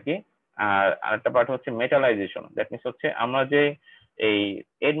দিয়ে থাকি। আর আরেকটা পার্ট হচ্ছে মেটালাইজেশন, দ্যাট মিনস হচ্ছে আমরা যে এই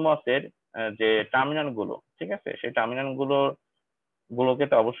এডমস এর যে টার্মিনাল গুলো, ঠিক আছে, সেই টার্মিনাল গুলোকে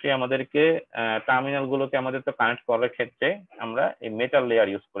তো অবশ্যই আমাদেরকে আমাদের তো কানেক্ট করার ক্ষেত্রে আমরা এই মেটাল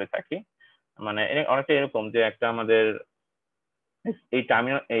লেয়ার ইউজ করে থাকি। মানে অনেকটা এরকম যে একটা আমাদের এই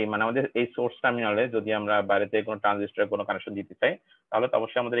টার্মিনাল এই মানে আমাদের এই সোর্স টার্মিনালে যদি আমরা বাইরে থেকে কোনো ট্রানজিস্টর কোনো কানেকশন দিতে চাই, তাহলে তো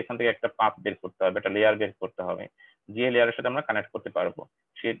অবশ্যই আমাদের এখান থেকে একটা পাথ বের করতে হবে, একটা লেয়ার বের করতে হবে, যে লেয়ারের সাথে আমরা কানেক্ট করতে পারবো।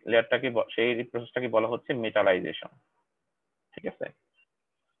 সেই লেয়ারটাকে সেই প্রসেসটাকে বলা হচ্ছে মেটালাইজেশন। ঠিক আছে,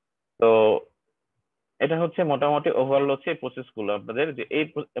 তো এটা হচ্ছে মোটামুটি ওভারঅল হচ্ছে এই প্রসেস গুলো আপনাদের, যে এই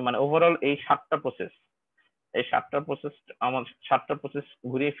মানে ওভারঅল এই 7টা প্রসেস, এই 7টা প্রসেস আমার 7টা প্রসেস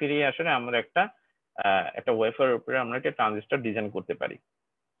ঘুরিয়ে ফিরিয়ে আসলে আমরা একটা ওয়েফারের উপরে আমরা একটা ট্রানজিস্টর ডিজাইন করতে পারি।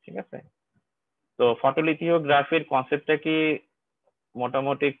 ঠিক আছে, তো ফটোলিথিওগ্রাফির কনসেপ্টটা কি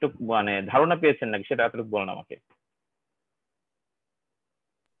মোটামুটি একটু মানে ধারণা পেয়েছেন নাকি, সেটা এতটুকু বলুন আমাকে।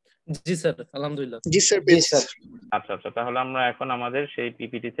 জি স্যার, আলহামদুলিল্লাহ। জি স্যার, পেয়েছি স্যার। আচ্ছা আচ্ছা, তাহলে আমরা এখন আমাদের সেই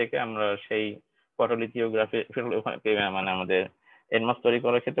পিপিটি থেকে আমরা সেই ফটোলিথিওগ্রাফি মানে আমাদের এনমাস তৈরি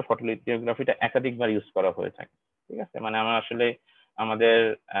করার ক্ষেত্রে ফটোলিথিওগ্রাফিটা একাধিকবার ইউজ করা হয়ে থাকে। ঠিক আছে, মানে আমরা আসলে আমাদের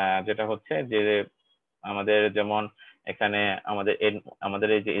যেটা হচ্ছে যে আমাদের যেমন এখানে আমাদের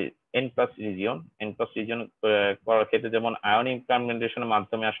এই যে এন প্লাস রিজিয়ন করার ক্ষেত্রে যেমন আয়ন ইমপ্লান্টেশনের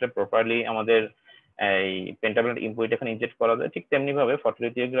মাধ্যমে আসলে প্রপারলি আমাদের এই পেন্টাভ্যালেন্ট ইম্পুরিটি এখানে ইনজেক্ট করা যায়, ঠিক তেমনি ভাবে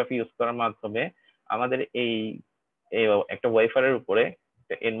ফটোলিথিওগ্রাফি ইউজ করার মাধ্যমে আমাদের এই একটা ওয়েফারের উপরে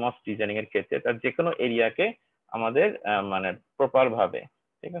এনমস ডিজাইনিং এর ক্ষেত্রে তার যে কোনো এরিয়াকে আমাদের মানে প্রপার ভাবে,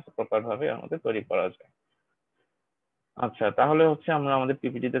 ঠিক আছে, প্রপার ভাবে আমাদের তৈরি করা যায়। আচ্ছা, তাহলে হচ্ছে আমরা আমাদের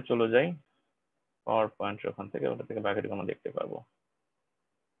পিপিটিতে চলে যাই, পাওয়ার পয়েন্ট ওখান থেকে, ওটা থেকে বাকিটুকু আমরা দেখতে পারবো।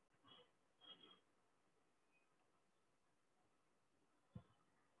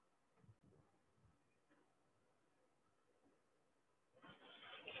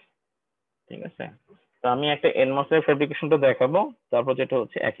 ঠিক আছে, তো আমি একটা এনমস এর ফেব্রিকেশনটা দেখাবো, তারপর যেটা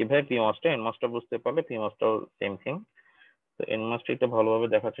হচ্ছে একইভাবে পিমসটা, এনমসটা বুঝতে পারলে পিমসটাও সেম থিং। তো এনমসটা একটু ভালোভাবে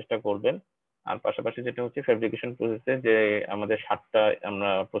দেখার চেষ্টা করবেন। আর পাশাপাশি যেটা হচ্ছে ফেব্রিকেশন প্রসেসে যে আমাদের 7টা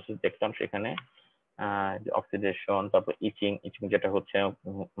আমরা প্রসেস দেখলাম, সেখানে অক্সিডেশন, তারপর ইচিং যেটা হচ্ছে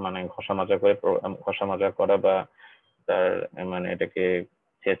মানে ঘষা মাজা করা বা তার মানে এটাকে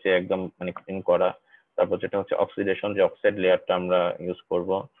ছেঁচে একদম মানে ক্লিন করা। তারপর যেটা হচ্ছে অক্সিডেশন, যে অক্সাইড লেয়ারটা আমরা ইউজ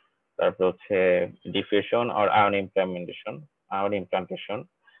করব। তারপর হচ্ছে ডিফিউশন আর আয়ন ইমপ্লান্টেশন,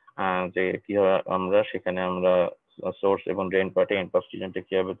 যে কিভাবে আমরা সেখানে আমরা সোর্স এবং ড্রেন পার্টে এনপাস রিজনটা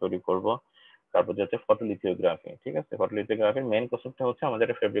কিভাবে তৈরি করব। তারপর হচ্ছে ফটোলিথিওগ্রাফি। ঠিক আছে, ফটোলিথিওগ্রাফির মেইন কনসেপ্টটা হচ্ছে আমাদের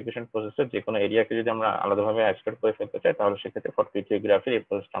ফেব্রিকেশন প্রসেসে যে কোনো এরিয়াকে যদি আমরা আলাদাভাবে এক্সট্রাক্ট করে ফেলতে চাই, তাহলে সেক্ষেত্রে ফটোলিথিওগ্রাফির এই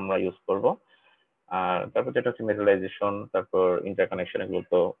প্রসেসটা আমরা ইউজ করব। আর তারপর যেটা হচ্ছে মেটালাইজেশন, তারপর ইন্টারকানেকশন, এগুলো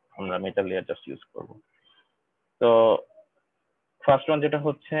তো আমরা মেটাল লেয়ার জাস্ট ইউজ করব। তো ফার্স্ট ওয়ান যেটা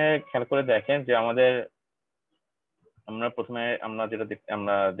হচ্ছে, খেয়াল করে দেখেন যে আমরা প্রথমে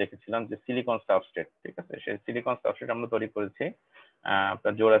আমরা দেখেছিলাম যে সিলিকন সাবস্ট্রেট। ঠিক আছে, সেই সিলিকন সাবস্ট্রেট আমরা তৈরি করেছি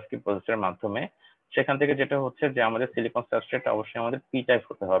আপনার জোড়াস্কি প্রসেসের মাধ্যমে। সেখান থেকে যেটা হচ্ছে যে আমাদের সিলিকন সাবস্ট্রেট অবশ্যই আমাদের পি টাইপ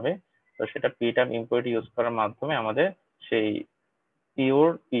হতে হবে। তো সেটা পি টাইপ ইম্পিউরিটি ইউজ করার মাধ্যমে আমাদের সেই পিওর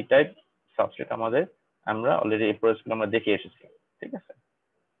পি টাইপ সাবস্ট্রেট আমরা অলরেডি এই প্রসেসগুলো আমরা দেখে এসেছি। ঠিক আছে,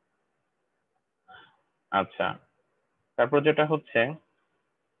 আচ্ছা, তারপর যেটা হচ্ছে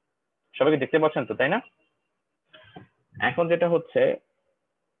সবাইকে দেখতে পাচ্ছেন তো, তাই না? এখন যেটা হচ্ছে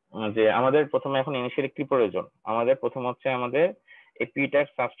যে আমাদের প্রথমে এখন ইনিশিয়ালি কি প্রয়োজন, আমাদের প্রথম হচ্ছে আমাদের এই পি টাইপ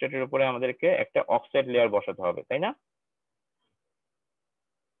সাবস্ট্রেটের উপরে আমাদেরকে একটা অক্সাইড লেয়ার বসাতে হবে, তাই না?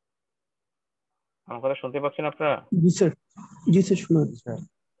 আমার কথা শুনতে পাচ্ছেন আপনারা? জি স্যার, জি স্যার, শোনা যাচ্ছে।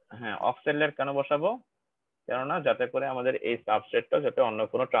 হ্যাঁ, অক্সাইড লেয়ার কেন বসাবো? কেননা যাতে করে আমাদের এই সাবস্ট্রেটটা যাতে অন্য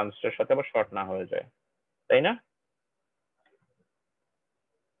কোনো ট্রানজিস্টরের সাথে আবার শর্ট না হয়ে যায়, তাই না?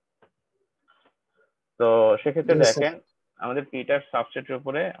 তো সেক্ষেত্রে Yes, sir. দেখেন আমাদের পি টাইপ সাবস্ট্রেটের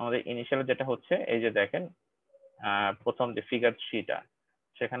উপরে আমাদের ইনিশিয়াল যেটা হচ্ছে, এই যে দেখেন প্রথম যে ফিগার 3টা,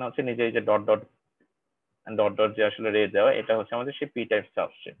 সেখানে হচ্ছে নিজে এই যে ডট ডট ডট ডট যে আসলে রে দেওয়া, এটা হচ্ছে আমাদের সেই পি টাইপ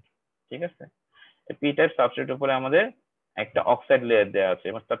সাবস্ট্রেট। ঠিক আছে, এই পি টাইপ সাবস্ট্রেটের উপরে আমাদের একটা অক্সাইড লেয়ার দেওয়া আছে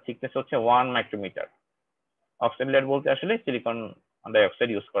এবং তার থিকনেস হচ্ছে 1 মাইক্রোমিটার। অক্সাইড লেয়ার বলতে আসলে সিলিকন ডাই অক্সাইড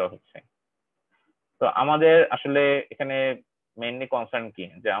ইউজ করা হচ্ছে। তো আমাদের আসলে এখানে মেইনলি কনসার্ন কি,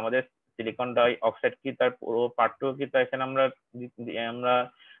 যে আমাদের সিলিকন ডাই অক্সাইড কি তার পুরো পার্টটুকু কি তার এখানে আমরা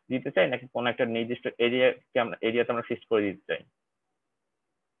দিতে চাই, নাকি কোনো একটা নির্দিষ্ট এরিয়াতে আমরা ফিক্স করে দিতে চাই?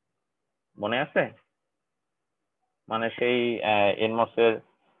 মনে আছে মানে সেই এনমস এর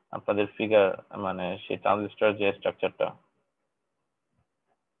আপনাদের ফিগার, মানে সেই ট্রানজিস্টর যে স্ট্রাকচারটা।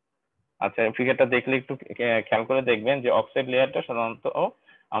 আচ্ছা, ফিগারটা দেখলে একটু খেয়াল করে দেখবেন যে অক্সাইড লেয়ারটা সাধারণত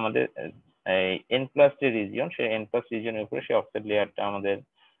আমাদের এই এন প্লাস যে রিজিয়ন, সেই এন প্লাস রিজিয়নের উপরে সেই অক্সাইড লেয়ারটা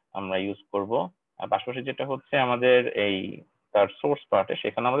আমরা ইউজ করব। আর পাশাপাশি যেটা হচ্ছে আমাদের এই তার সোর্স পার্টে,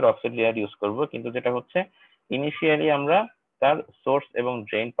 সেখানে আমাদের অক্সাইড লেয়ার ইউজ করব, কিন্তু যেটা হচ্ছে ইনিশিয়ালি আমরা তার সোর্স এবং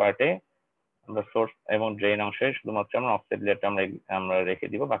ড্রেন পার্টে, আমরা সোর্স এবং ড্রেন অংশে শুধুমাত্র আমরা অক্সাইড লেয়ারটা আমরা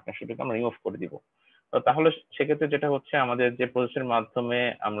রেখে দিব, বাকি অংশটুকু আমরা রিমুভ করে দিব। তো তাহলে সেক্ষেত্রে যেটা হচ্ছে আমাদের যে প্রসেসের মাধ্যমে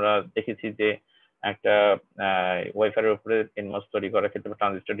আমরা দেখেছি যে একটা ওয়াইফাই এর উপরে এনমস তৈরি করার ক্ষেত্রে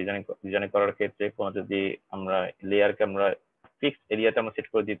ট্রানজিস্টর ডিজাইন করার ক্ষেত্রে কোনো যদি আমরা লেয়ারকে আমরা ফিক্সড এরিয়াতে আমরা সেট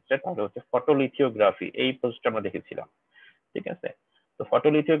করে দিতে চাই তাহলে হচ্ছে ফটোলিথিওগ্রাফি এই প্রসেসটা আমরা দেখেছিলাম। ঠিক আছে, তো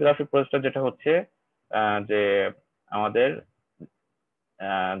ফটোলিথিওগ্রাফি প্রসেসটা যেটা হচ্ছে যে আমাদের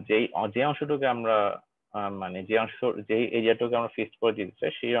যে অংশটুকু আমরা মানে যে এরিয়াটুকু আমরা ফিক্সড করে দিতে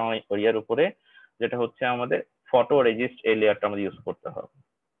চাই সেই এরিয়ার উপরে যেটা হচ্ছে আমাদের ফটো রেজিস্ট এই লেয়ারটা আমাদের ইউজ করতে হবে।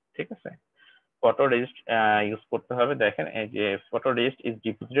 ঠিক আছে, ফটো রেজিস্ট ইউজ করতে হবে। দেখেন এই যে photo resist is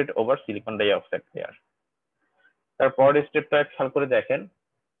deposited over silicon die oxide layer. তারপর স্টেপটা খেয়াল করে দেখেন,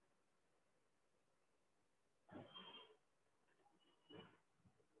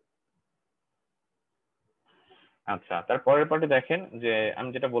 আচ্ছা তারপরের পার্টে দেখেন যে আমি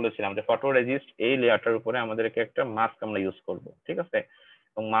যেটা বলেছিলাম যে ফটো রেজিস্ট এই লেয়ারটার উপরে আমাদেরকে একটা মাস্ক আমরা ইউজ করব। ঠিক আছে,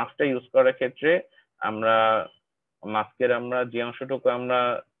 এবং মাস্কটা ইউজ করার ক্ষেত্রে আমরা মাস্কের আমরা যে অংশটুকু আমরা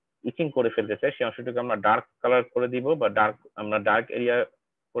ইচিং করে ফেলতে চাই সেই অংশটুকু আমরা ডার্ক কালার করে দিব বা আমরা ডার্ক এরিয়া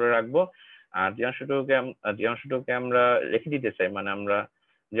করে রাখবো। আর যে অংশটুকু আমরা রেখে দিতে চাই মানে আমরা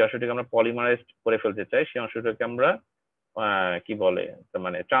যে অংশটুকু আমরা পলিমারাইজড করে ফেলতে চাই সেই অংশটুকু আমরা কি বলে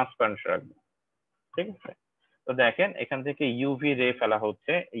মানে ট্রান্সপারেন্ট রাখবো। ঠিক আছে, তো দেখেন এখান থেকে ইউভি রে ফেলা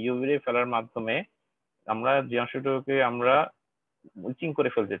হচ্ছে। ইউভি রে ফেলার মাধ্যমে আমরা যে অংশটুকুকে আমরা ইচিং করে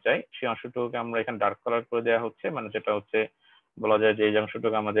ফেলতে চাই সেই অংশটুকুকে আমরা এখানে ডার্ক কালার করে দেওয়া হচ্ছে, মানে যেটা হচ্ছে বলা যায় যে এই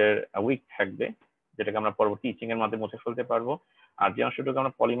অংশটুকু আমাদের উইক থাকবে যেটাকে আমরা পরবর্তী ইচিং এর মাধ্যমে মুছে ফেলতে পারবো। আর যে অংশটুকু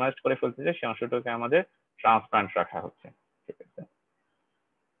আমরা পলিমারাইজড করে ফেলতে চাই সেই অংশটুকুকে আমাদের ট্রান্সপারেন্ট রাখা হচ্ছে। ঠিক আছে,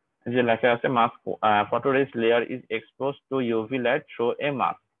 যে লেখা আছে mask photoresist layer is expose to UV light through a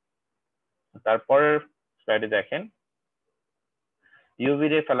mask. তারপরের স্লাইডে দেখেন ইউভি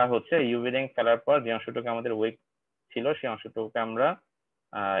রে ফেলা হচ্ছে। ইউভি রে ফেলার পর যে অংশটুকু আমাদের উইক ছিল সেই অংশটুকুকে আমরা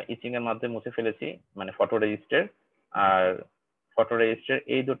ইচিং এর মাধ্যমে মুছে ফেলেছি মানে ফটো রেজিস্টার। আর ফটো রেজিস্টার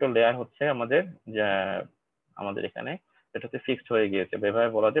এই দুটো লেয়ার হচ্ছে আমাদের এখানে এটা হচ্ছে ফিক্সড হয়ে গিয়েছে, এভাবে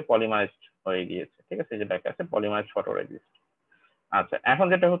বলা যায় পলিমারাইজড হয়ে গিয়েছে। ঠিক আছে, যে লেখা আছে পলিমারাইজড ফটো রেজিস্টার। আচ্ছা এখন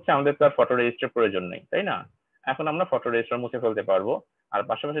যেটা হচ্ছে আমাদের তো আর ফটো রেজিস্টার প্রয়োজন নেই, তাই না? এখন আমরা ফটো রেজিস্টার মুছে ফেলতে পারবো। আর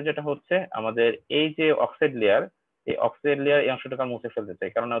পাশাপাশি যেটা হচ্ছে আমাদের এই যে অক্সাইড লেয়ার এই অক্সাইড লেয়ার এই অংশটুকু মুছে ফেলতে চাই,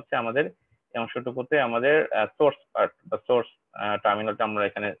 কারণ হচ্ছে আমাদের এই অংশটুকুতে আমাদের সোর্স পার্ট বা সোর্স টার্মিনালটা আমরা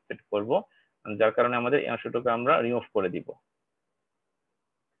এখানে সেট করব, যার কারণে আমাদের এই অংশটুকু আমরা রিমুভ করে দিব।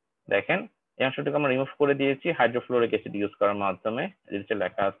 দেখেন এই অংশটুকু আমরা রিমুভ করে দিয়েছি হাইড্রোফ্লোরিক অ্যাসিড ইউজ করার মাধ্যমে। নিচে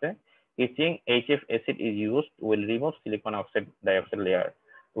লেখা আছে etching HF acid is used will remove silicon oxide dioxide layer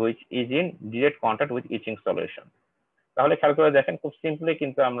which is in direct contact with etching solution। তাহলে খেয়াল করে দেখেন খুব সিম্পলি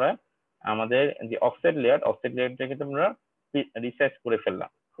কিন্তু আমরা আমাদের যে অক্সাইড লেয়ারটা কিন্তু আমরা রিসাইজ করে ফেললাম।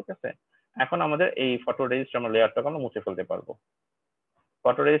 ঠিক আছে, এখন আমাদের এই ফটো রেজিস্ট আমরা লেয়ারটাকে আমরা মুছে ফেলতে পারবো।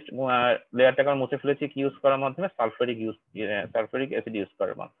 ফটো রেজিস্ট লেয়ারটাকে আমরা মুছে ফেলেছি কি ইউজ করার মাধ্যমে সালফিউরিক অ্যাসিড ইউজ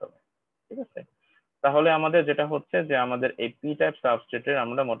করার মাধ্যমে। ঠিক আছে, তাহলে আমাদের যেটা হচ্ছে যে আমাদের এই পি টাইপ সাবস্ট্রেটের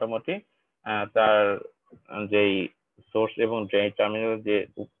আমরা মোটামুটি তার যেই সোর্স এবং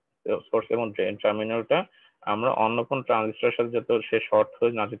ড্রেন টার্মিনালটা আমরা অন্য কোন ট্রানজিস্টরের সাথে যত সে শর্ট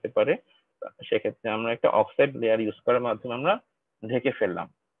হয়ে না যেতে পারে সেক্ষেত্রে আমরা একটা অক্সাইড লেয়ার ইউজ করার মাধ্যমে আমরা ঢেকে ফেললাম।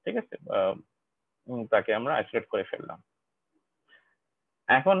 ঠিক আছে, তাকে আমরা আইসোলেট করে ফেললাম।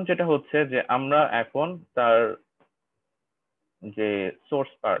 এখন যেটা হচ্ছে যে আমরা এখন তার যে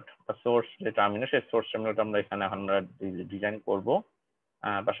সোর্স পার্ট বা সোর্স যে টার্মিনাল সেই সোর্স টার্মিনালটা আমরা এখানে আমরা ডিজাইন করব।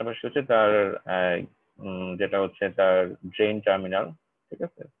 পাশাপাশি হচ্ছে তার যেটা হচ্ছে তার ড্রেন টার্মিনাল। ঠিক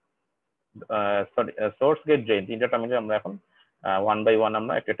আছে, সরি সোর্স গেট ড্রেন তিনটা টার্মিনাল আমরা এখন 1 বাই 1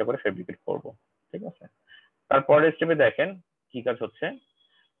 আমরা একটা একটা করে ফেব্রিকেট করব। ঠিক আছে, তারপরের স্টেপে দেখেন কি কাজ হচ্ছে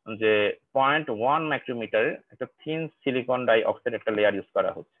যে 0.1 মাইক্রোমিটারের একটা থিন সিলিকন ডাই অক্সাইড একটা লেয়ার ইউজ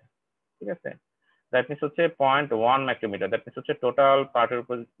করা হচ্ছে। ঠিক আছে, দ্যাট মিনস হচ্ছে 0.1 মাইক্রোমিটার, দ্যাট মিনস হচ্ছে টোটাল পার্টের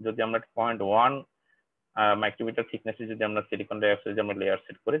উপর যদি আমরা 0.1 মাইক্রোমিটার থিকনেসে যদি আমরা সিলিকন ডাই অক্সাইড আমরা লেয়ার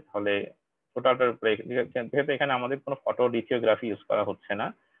সেট করি তাহলে টোটালটার উপরে যেহেতু এখানে আমাদের কোনো ফটো লিথিওগ্রাফি ইউজ করা হচ্ছে না,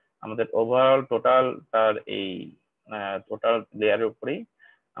 আমাদের ওভারঅল টোটাল তার এই টোটাল লেয়ারের উপরেই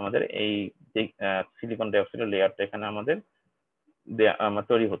আমাদের এই যে সিলিকন ডাই অক্সাইডের লেয়ারটা এখানে আমাদের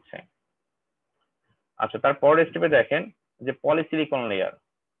তৈরি হচ্ছে। আচ্ছা তারপরের স্টেপে দেখেন যে পলিসিলিকন লেয়ার।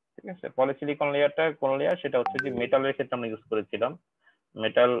 ঠিক আছে, পলিসিলিকন লেয়ারটা কোন লেয়ার সেটা হচ্ছে যে মেটালের ক্ষেত্রে আমরা ইউজ করেছিলাম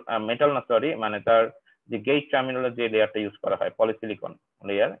মেটাল না সরি মানে তার যে গেট টার্মিনালের যে লেয়ারটা ইউজ করা হয় পলিসিলিকন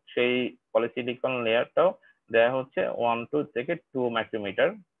লেয়ার সেই পলিসিলিকন লেয়ারটাও দেয়া হচ্ছে 1 থেকে 2 মাইক্রোমিটার।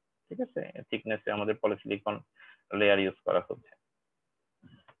 ঠিক আছে, থিকনেসে আমাদের পলিসিলিকন লেয়ার ইউজ করা হচ্ছে।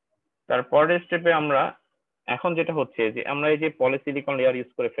 তারপরের স্টেপে আমরা এখন যেটা হচ্ছে যে আমরা এই যে পলিসিলিকন লেয়ার ইউজ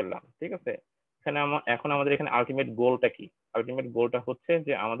করে ফেললাম। ঠিক আছে, এখানে এখন আমাদের এখানে আলটিমেট গোলটা কি? আলটিমেট গোলটা হচ্ছে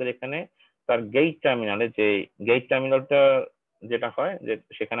যে আমাদের এখানে তার গেট টার্মিনালটা যেটা হয় যে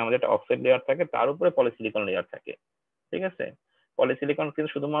সেখানে আমাদের একটা অক্সাইড লেয়ার থাকে, তার উপরে পলিসিলিকন লেয়ার থাকে। ঠিক আছে, পলিসিলিকন কিন্তু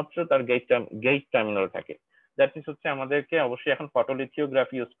শুধুমাত্র তার গেট টার্মিনাল থাকে। দ্যাট মিনস হচ্ছে আমাদেরকে অবশ্যই এখন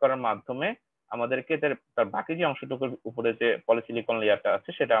ফটোলিথিওগ্রাফি ইউজ করার মাধ্যমে আমাদেরকে তার বাকি যে অংশটুকুর উপরে যে পলিসিলিকন লেয়ারটা আছে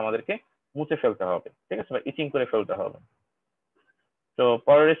সেটা আমাদেরকে মুছে ফেলতে হবে, ঠিক আছে, বা ইচিং করে ফেলতে হবে। তো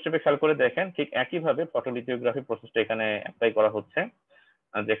পরের স্টেপে খেয়াল করে দেখেন ঠিক একইভাবে ফটোলিথিওগ্রাফি প্রসেসটা এখানে অ্যাপ্লাই করা হচ্ছে।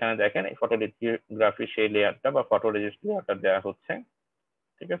 যেখানে দেখেন এই ফটোলিথিওগ্রাফি সেই লেয়ারটা বা ফটোরেজিস্ট লেয়ারটা দেওয়া হচ্ছে।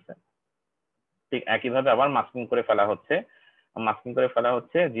 ঠিক আছে, ঠিক একইভাবে আবার মাস্কিং করে ফেলা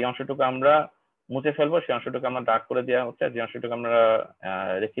হচ্ছে। যে অংশটুকু আমরা মুছে ফেলবো সেই অংশটুকু আমরা ডার্ক করে দেওয়া হচ্ছে, যে অংশটুকু আমরা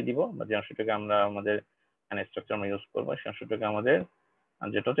রেখে দিব বা যে অংশটুকু আমরা আমাদের স্ট্রাকচার আমরা ইউজ করবো সেই অংশটুকু আমাদের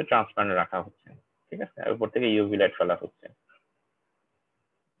যেটা হচ্ছে ট্রান্সপারেন্ট রাখা হচ্ছে। ঠিক আছে, আর উপর থেকে ইউভি লাইট ফেলা হচ্ছে।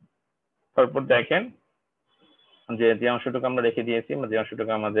 তারপর দেখেন যে অংশটুকু আমরা রেখে দিয়েছি, যে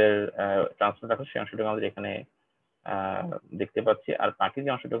অংশটুকু আমাদের ট্রান্সপারেন্ট রাখা সেই অংশটুকু আমাদের এখানে দেখতে পাচ্ছি, আর বাকি যে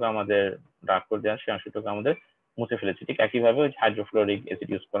অংশটুকু আমাদের ডার্ক করে দেওয়া সেই অংশটুকু আমাদের মুছে ফেলেছি। ঠিক একইভাবে ওই হাইড্রোফ্লোরিক অ্যাসিড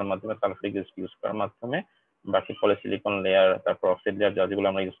ইউজ করার মাধ্যমে, সালফারিক অ্যাসিড ইউজ করার মাধ্যমে বাকি পলিসিলিকন লেয়ার, তারপর অক্সাইড লেয়ার যেগুলো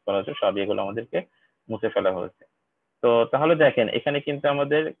আমরা ইউজ করা হয়েছে সব এগুলো আমাদেরকে মুছে ফেলা হয়েছে। তো তাহলে দেখেন এখানে কিন্তু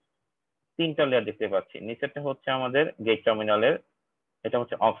আমাদের 3টা লেয়ার দেখতে পাচ্ছি। নিচেরটা হচ্ছে আমাদের গেট টার্মিনালের, এটা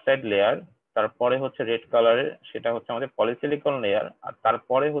হচ্ছে অক্সাইড লেয়ার, তারপরে হচ্ছে রেড কালারের সেটা হচ্ছে আমাদের পলিসিলিকন লেয়ার, আর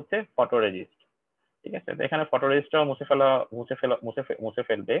তারপরে হচ্ছে ফটোরেজিস্ট। ঠিক আছে, তো এখানে ফটোরেজিস্টটাও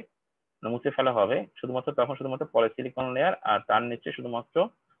মুছে ফেলা হবে শুধুমাত্র তখন শুধুমাত্র পলিসিলিকন লেয়ার আর তার নিচে শুধুমাত্র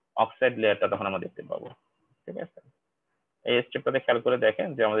অক্সাইড লেয়ারটা তখন আমরা দেখতে পাবো। ঠিক আছে, এই স্টেপটাতে খেয়াল করে দেখেন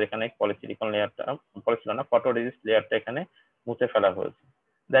যে আমাদের এখানে ফটোরেজিস্ট লেয়ারটা এখানে মুছে ফেলা হয়েছে।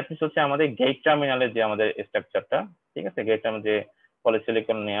 দ্যাট মিনস হচ্ছে আমাদের গেট টার্মিনালের যে আমাদের স্ট্রাকচারটা, ঠিক আছে, গেট টার্মিনাল যে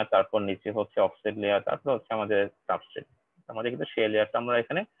পলিসিলিকন লেয়ার, তারপর নিচে হচ্ছে অক্সাইড লেয়ার, তারপর হচ্ছে আমাদের সাবস্ট্রেট, আমাদের কিন্তু সেই লেয়ারটা আমরা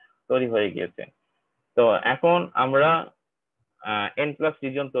এখানে তৈরি হয়ে গিয়েছে। তো এখন আমরা N+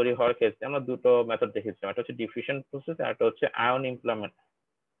 রিজিয়ন তৈরি হওয়ার ক্ষেত্রে আমরা দুটো মেথড দেখেছিলাম, একটা হচ্ছে ডিফিউশন প্রসেস আর একটা হচ্ছে আয়ন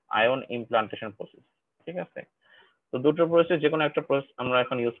ইমপ্লান্টেশন প্রসেস। ঠিক আছে, তো দুটো প্রসেস যে কোনো একটা প্রসেস আমরা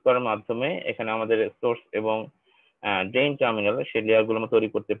এখন ইউজ করার মাধ্যমে এখানে আমাদের সোর্স এবং ড্রেইন টার্মিনাল সেই লেয়ার গুলো আমরা তৈরি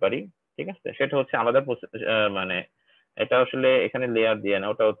করতে পারি। ঠিক আছে, সেটা হচ্ছে আলাদা প্রসেস, মানে এটা আসলে এখানে লেয়ার দিয়ে না,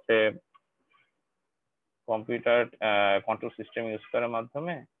 ওটা হচ্ছে কম্পিউটার কন্ট্রোল সিস্টেম ইউজ করার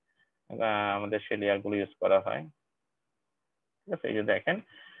মাধ্যমে আমাদের সেই লেয়ার গুলো ইউজ করা হয়। ঠিক আছে, এই যে দেখেন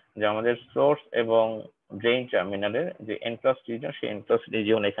যে আমাদের সোর্স এবং ড্রেইন টার্মিনালের যে N+ রিজিয়ন, সেই N+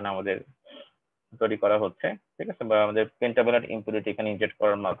 রিজিয়ন এখানে আমাদের তৈরি করা হচ্ছে। ঠিক আছে, বা আমাদের পেন্টাভ্যালেন্ট ইম্পুরিটি এখানে ইনজেক্ট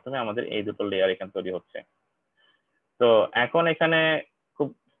করার মাধ্যমে আমাদের এই দুটো লেয়ার এখানে তৈরি হচ্ছে। তো এখন এখানে খুব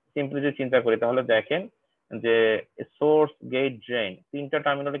সিম্পলি যদি চিন্তা করি তাহলে দেখেন যে সোর্স, গেট, ড্রেইন 3টা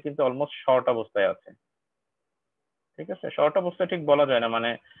টার্মিনালে কিন্তু অলমোস্ট শর্ট অবস্থায় আছে। ঠিক আছে, শর্ট অবস্থা ঠিক বলা যায় না,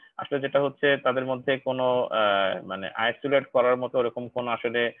 মানে আসলে যেটা হচ্ছে তাদের মধ্যে কোনো মানে আইসোলেট করার মতো এরকম কোনো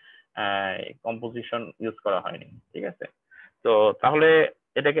আসলে কম্পোজিশন ইউজ করা হয়নি। ঠিক আছে, তো তাহলে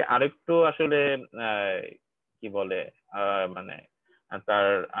এটাকে আরেকটু আসলে কি বলে মানে তার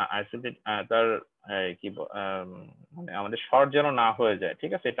আইসোলেট তার কি মানে আমাদের শর্ট যেন না হয়ে যায়।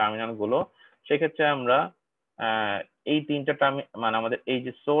 ঠিক আছে, টার্মিনাল গুলো সেক্ষেত্রে আমরা এই 3টা মানে আমাদের এই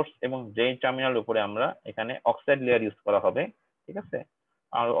যে সোর্স এবং ড্রেইন টার্মিনাল উপরে আমরা এখানে অক্সাইড লেয়ার ইউজ করা হবে। ঠিক আছে,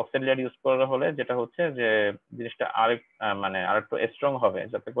 আর অক্সাইড লেয়ার ইউজ করা হলে যেটা হচ্ছে যে জিনিসটা মানে আরেকটু স্ট্রং হবে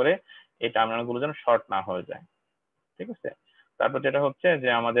যাতে করে এই টার্মিনাল গুলো যেন শর্ট না হয়ে যায়। ঠিক আছে, তারপর যেটা হচ্ছে যে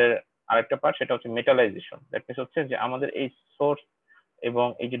আমাদের আরেকটা পার্ট সেটা হচ্ছে মেটালাইজেশন। দ্যাট মিনস হচ্ছে যে আমাদের এই সোর্স এবং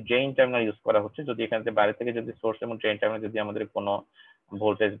এই যে ড্রেইন টার্মিনাল ইউজ করা হচ্ছে, যদি এখান থেকে বাইরে থেকে যদি সোর্স এবং ড্রেইন টার্মিনাল যদি আমাদের কোনো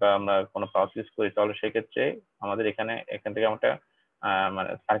ভোল্টেজ বা আমরা কোনো পাওয়ার ইউজ করি তাহলে সেক্ষেত্রে আমাদের এখান থেকে আমরা মানে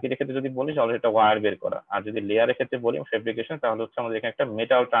সার্কিটের ক্ষেত্রে যদি বলি তাহলে এটা ওয়্যার বের করা, আর যদি লেয়ারের ক্ষেত্রে বলি ফেব্রিকেশন তাহলে হচ্ছে আমাদের এখানে একটা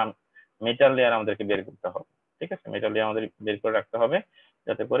মেটাল লেয়ার আমাদেরকে বের করতে হবে। ঠিক আছে, মেটাল লেয়ার আমাদের বের করে রাখতে হবে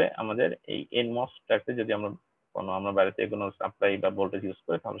যাতে করে আমাদের এই এনমসটাকে যদি আমরা বাইরে থেকে কোনো সাপ্লাই বা ভোল্টেজ ইউজ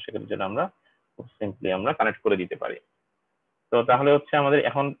করি তাহলে সেক্ষেত্রে যেন আমরা খুব সিম্পলি আমরা কানেক্ট করে দিতে পারি। তো তাহলে হচ্ছে আমাদের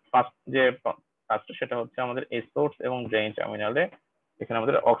এখন ফার্স্ট যে কাজটা সেটা হচ্ছে আমাদের এই সোর্স এবং ড্রেইন টার্মিনালে এখানে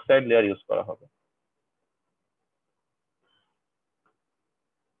আমাদের অক্সাইড লেয়ার ইউজ করা হবে।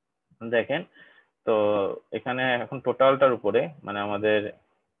 দেখেন তো এখানে এখন টোটালটার উপরে মানে আমাদের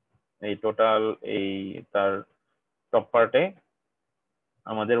এই টোটাল এই তার টপ পার্টে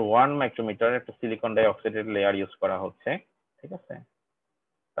আমাদের 1 মাইক্রোমিটার একটা সিলিকন ডাই অক্সাইডের লেয়ার ইউজ করা হচ্ছে। ঠিক আছে,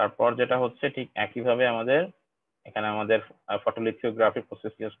 তারপর যেটা হচ্ছে ঠিক একইভাবে এখানে আমাদের ফটোলিথিওগ্রাফি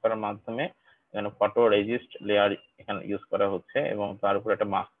প্রসেস ইউজ করার মাধ্যমে এখানে ফটো রেজিস্ট লেয়ার এখানে ইউজ করা হচ্ছে এবং তার উপর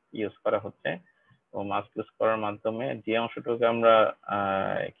একটা মাস্ক ইউজ করা হচ্ছে। এবং মাস্ক ইউজ করার মাধ্যমে যে অংশটুকু আমরা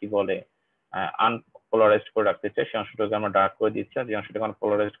কি বলে আনপোলারাইজড করে রাখতে চাই সেই অংশটুকু আমরা ডার্ক করে দিচ্ছি, আর যে অংশটুকু আমরা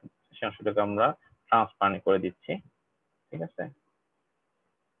পোলারাইজড সেই অংশটুকু আমরা ট্রান্সপারেন্ট করে দিচ্ছি, ঠিক আছে।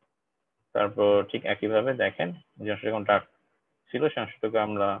 তারপর ঠিক একইভাবে দেখেন যে অংশটুকু ডার্ক ছিল সেই অংশটুকু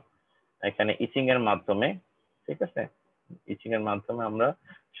আমরা এখানে ইচিং এর মাধ্যমে, ঠিক আছে, ইচিং এর মাধ্যমে আমরা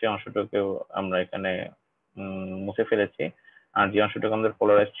সেই অংশটুকু আমরা এখানে মুছে ফেলেছি। আর যে অংশটুকু আমাদের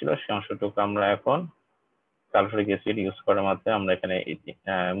পোলারাইজ ছিল সেই অংশটুকু আমরা এখন সালফিউরিক অ্যাসিড ইউজ করার মাধ্যমে আমরা এখানে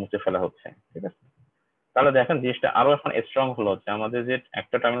মুছে ফেলা হচ্ছে, ঠিক আছে। তাহলে দেখেন জিনিসটা আরো এখন স্ট্রং হলো হচ্ছে আমাদের যে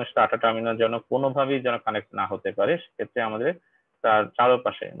একটা টার্মিনাল সাথে আরেকটা টার্মিনাল যেন কোনোভাবেই যেন কানেক্ট না হতে পারে, সেক্ষেত্রে আমাদের তার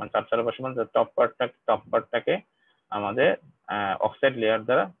চারপাশে মানে টপ পার্টটাকে আমাদের অক্সাইড লেয়ার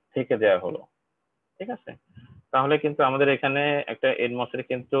দ্বারা ঢেকে দেওয়া হলো, ঠিক আছে। তাহলে কিন্তু আমাদের এখানে একটা এনমসের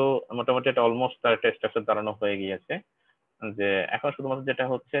কিন্তু মোটামুটি একটা অলমোস্ট তার একটা স্ট্রাকচার দাঁড়ানো হয়ে গিয়েছে। যে এখন শুধুমাত্র যেটা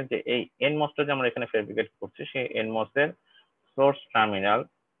হচ্ছে যে এই এনমসটা যে আমরা এখানে ফেব্রিকেট করছি সেই এনমসের সোর্স টার্মিনাল,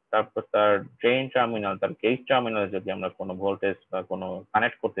 তারপর তার ড্রেন টার্মিনাল, তার গেট টার্মিনাল যদি আমরা কোনো ভোল্টেজ বা কোনো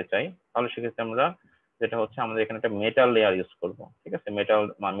কানেক্ট করতে চাই, তাহলে সেক্ষেত্রে আমরা যেটা হচ্ছে আমাদের এখানে একটা মেটাল লেয়ার ইউজ করব, ঠিক আছে।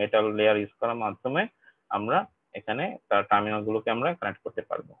 মেটাল লেয়ার ইউজ করার মাধ্যমে আমরা এখানে তার টার্মিনাল গুলোকে আমরা কানেক্ট করতে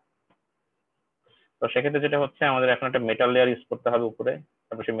পারবো। তো সেক্ষেত্রে যেটা হচ্ছে আমাদের এখন একটা মেটাল লেয়ার ইউজ করতে হবে উপরে,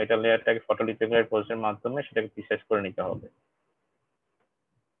 তারপর সেই মেটাল লেয়ারটাকে ফটোলিথোগ্রাফি প্রসেসের মাধ্যমে সেটাকে পিসাইজ করে নিতে হবে।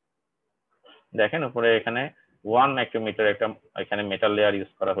 দেখেন উপরে এখানে 1 মাইক্রোমিটার একটা এখানে মেটাল লেয়ার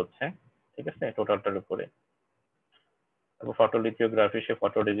ইউজ করা হচ্ছে, ঠিক আছে, টোটালটার উপরে। তারপর ফটোলিথোগ্রাফি সে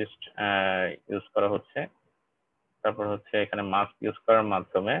ফটো রেজিস্ট ইউজ করা হচ্ছে। তারপর হচ্ছে এখানে মাস্ক ইউজ করার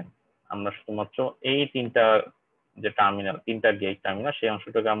মাধ্যমে আমরা শুধুমাত্র এই তিনটা যে টার্মিনাল, তিনটা গেট টার্মিনাল, সেই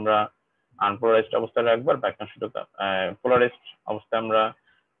অংশটাকে আমরা আনপোলারাইজড অবস্থায় রাখবো, আর বাকি অংশটুকু পোলারাইজড অবস্থায় আমরা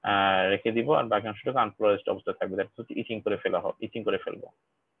রেখে দিব, আর বাকি অংশটুকু আনপোলারাইজড অবস্থায় থাকবে, দ্যাটস হচ্ছে ইচিং করে ফেলবো।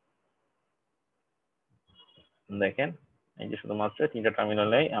 দেখেন এই যে শুধুমাত্র তিনটা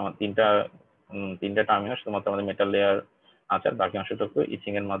টার্মিনালে আমার তিনটা টার্মিনাল শুধুমাত্র আমাদের মেটাল লেয়ার আছে, আর বাকি অংশটুকু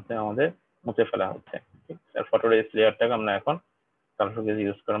ইচিং এর মাধ্যমে আমাদের মুছে ফেলা হচ্ছে, ঠিক আছে। আর ফটো রেজিস্ট লেয়ারটাকে আমরা এখন সালফিউরিক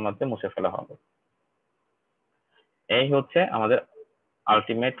ইউজ করার মাধ্যমে মুছে ফেলা হবে। এই হচ্ছে আমাদের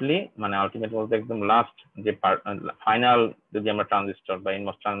আলটিমেটলি বলতে একদম লাস্ট যে ফাইনাল যদি আমরা ট্রানজিস্টর বা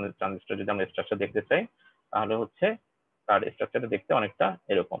ইনমস ট্রানজিস্টর যদি আমরা স্ট্রাকচার দেখতে চাই, তাহলে হচ্ছে তার স্ট্রাকচারটা দেখতে অনেকটা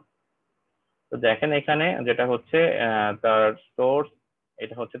এরকম। তো দেখেন এখানে যেটা হচ্ছে তার সোর্স,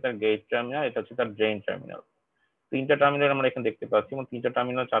 এটা হচ্ছে তার গেট টার্মিনাল, এটা হচ্ছে তার ড্রেন টার্মিনাল। তিনটা টার্মিনাল আমরা এখানে দেখতে পাচ্ছি, এবং তিনটা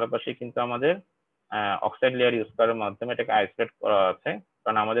টার্মিনাল চারপাশে কিন্তু আমাদের অক্সাইড লেয়ার ইউজ করার মাধ্যমে এটাকে আইসোলেট করা আছে।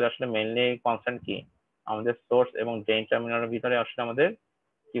 কারণ আমাদের আসলে মেইনলি কনসার্ন কি, আমাদের সোর্স এবং ড্রেন টার্মিনালের ভিতরে আসলে আমাদের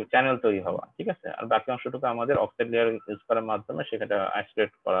কি চ্যানেল তৈরি হওয়া, ঠিক আছে। আর বাকি অংশটুকু আমাদের অক্সাইড লেয়ার ইউজ করার মাধ্যমে সেটা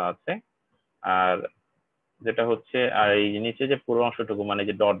আইসোলেট করা আছে। আর যেটা হচ্ছে আর এই নিচে যে পুরো অংশটুকু মানে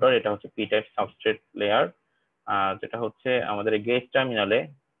যে ডট ডট, এটা হচ্ছে পি টাইপ সাবস্ট্রেট লেয়ার। যেটা হচ্ছে আমাদের গেট টার্মিনালে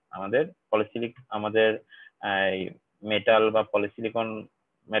আমাদের আমাদের মেটাল বা পলিসিলিকন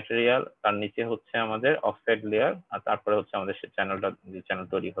ম্যাটেরিয়াল, তার নিচে হচ্ছে আমাদের অক্সাইড লেয়ার, আর তারপরে হচ্ছে আমাদের সেই চ্যানেলটা, যে চ্যানেল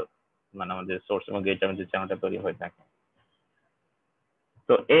তৈরি হয় মানে আমাদের সোর্স এবং গেট টার্মিনাল যে চ্যানেলটা তৈরি হয়ে থাকে।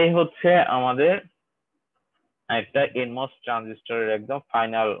 তো এই হচ্ছে আমাদের একটা এনমস ট্রানজিস্টরের একদম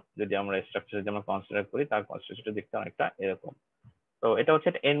ফাইনাল যদি আমরা স্ট্রাকচার যদি আমরা কনসিডার করি, তার কনস্ট্রাকচারটা দেখতে অনেকটা এরকম। তো এটা হচ্ছে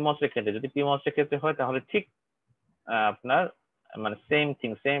একটা এনমস এর ক্ষেত্রে। যদি পিমস এর ক্ষেত্রে হয় তাহলে ঠিক আপনার মানে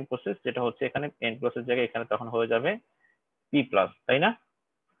সেম প্রসেস, যেটা হচ্ছে এখানে এন প্লাসের জায়গায় এখানে তখন হয়ে যাবে পি প্লাস, তাই না?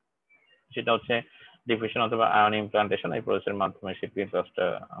 সেটা হচ্ছে ডিফিউশন অথবা আয়ন ইমপ্লান্টেশন, এই প্রসেসের মাধ্যমে সেই পি প্লাসটা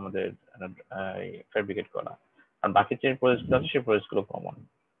আমাদের ফেব্রিকেট করা। আর বাকি যে প্রসেসগুলো আছে সেই প্রসেসগুলো কমন।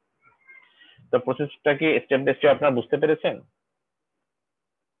 তো প্রসেসটা কি স্টেপ বাই স্টেপ আপনারা বুঝতে পেরেছেন?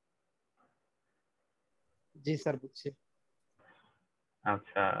 জি স্যার, বুঝছি।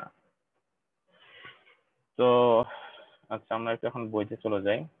 আচ্ছা, তো আচ্ছা আমরা একটু এখন বইতে চলে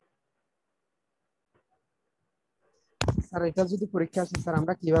যাই। স্যার এটা যদি পরীক্ষা আসে স্যার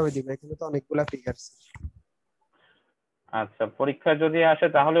আমরা কিভাবে দিব? এখানে তো অনেকগুলা ফিগারস। আচ্ছা, পরীক্ষা যদি আসে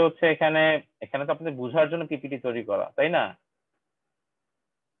তাহলে হচ্ছে এখানে তো আপনাদের বোঝার জন্য পিপিটি তৈরি করা, তাই না?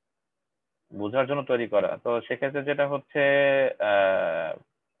 বোঝার জন্য তৈরি করা। তো সেক্ষেত্রে যেটা হচ্ছে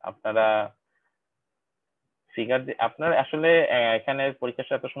আপনারা ফিগার, আপনার আসলে এখানে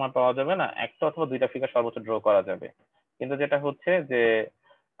পরীক্ষার এত সময় পাওয়া যাবে না, একটা অথবা দুইটা ফিগার সর্বোচ্চ ড্র করা যাবে। কিন্তু যেটা হচ্ছে যে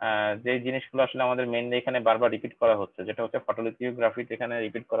যে জিনিসগুলো আসলে আমাদের মেইনলি এখানে বারবার রিপিট করা হচ্ছে, যেটা হচ্ছে ফটোলিথোগ্রাফিতে এখানে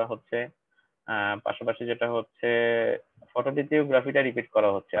রিপিট করা হচ্ছে, পাশাপাশি যেটা হচ্ছে ফটোলিথোগ্রাফিটা রিপিট করা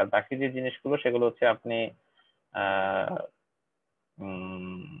হচ্ছে, আর বাকি যে জিনিসগুলো সেগুলো হচ্ছে আপনি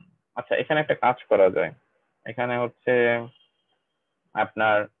আচ্ছা এখানে একটা কাজ করা যায়। এখানে হচ্ছে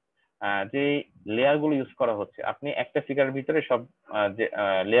আপনার যে লেয়ার গুলো ইউজ করা হচ্ছে, আপনি একটা ফিগারের ভিতরে সব যে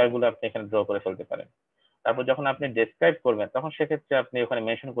লেয়ার গুলো আপনি এখানে ড্র করে ফেলতে পারেন। তারপর যখন আপনি ডেসক্রাইব করবেন তখন সেক্ষেত্রে আপনি ওখানে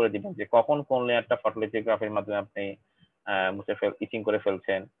মেনশন করে দিবেন যে কখন কোন লেয়ারটা ফটোলিথোগ্রাফির মাধ্যমে আপনি ইচিং করে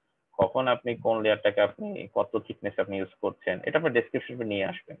ফেলছেন, কখন আপনি কোন লেয়ারটাকে আপনি কত থিকনেস আপনি ইউজ করছেন, এটা আপনি ডেসক্রিপশনে নিয়ে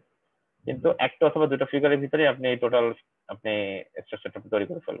আসবেন। কিন্তু একটা অথবা দুটো ফিগারের ভিতরে আপনি এই টোটাল আপনি স্ট্রাকচারটা তৈরি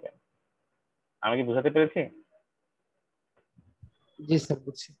করে ফেলবেন। আমি কি বুঝাতে পেরেছি? জি স্যার,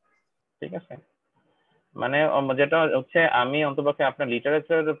 বুঝছি। ঠিক আছে, মানে যেটা হচ্ছে আমি অন্ততপক্ষে আপনার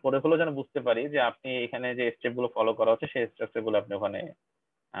লিটারেচার পড়ে হলেও যেন বুঝতে পারি যে আপনি এখানে যে স্টেপ গুলো ফলো করা হচ্ছে সেই স্ট্রাকচার গুলো আপনি ওখানে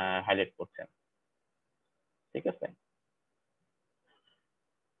হাইলাইট করছেন। ঠিক আছে,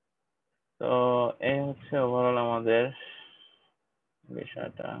 তো এই হচ্ছে ওভারঅল আমাদের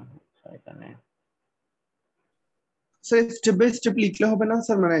বিষয়টা। এখানে স্যার স্টেপ বাই স্টেপ লিখলে হবে না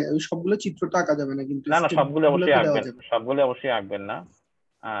স্যার, মানে ওই সবগুলো চিত্রটা আঁকা যাবে না, কিন্তু না না, স্টেপ সবগুলো গুলো অবশ্যই তো দেওয়া আঁকবেন, যাবে। সবগুলো অবশ্যই আঁকবেন না।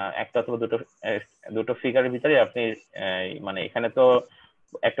 একটা অথবা দুটো দুটো ফিগারের ভিতরে আপনি মানে এখানে তো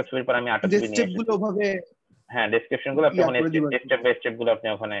একটা ছবির পর আমি আটটা ছবি নিয়ে স্টেপ গুলো এসেছি। ওভাবে হ্যাঁ, ডেসক্রিপশন গুলো আপনি ইয়া ওখানে করে দিবেন। স্টেপ বাই স্টেপ গুলো আপনি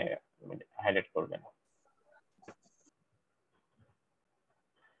ওখানে হাইলাইট করবেন।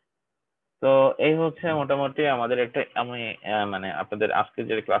 তো এই হচ্ছে মোটামুটি আমাদের একটা, আমি মানে আপনাদের আজকে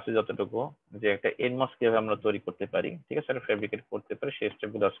যে ক্লাসে যতটুকু যে একটা এনমস কিভাবে আমরা তৈরি করতে পারি, ঠিক আছে, ফেব্রিকেট করতে পারি, সেই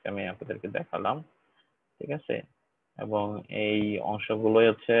স্টেপগুলো আজকে আমি আপনাদেরকে দেখালাম। ঠিক আছে, এবং এই অংশগুলোই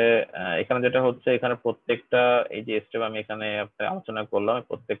হচ্ছে এখানে যেটা হচ্ছে, এখানে প্রত্যেকটা এই যে স্টেপ আমি এখানে আলোচনা করলাম,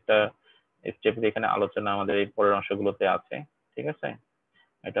 প্রত্যেকটা স্টেপের এখানে আলোচনা আমাদের এই পরের অংশগুলোতে আছে। ঠিক আছে,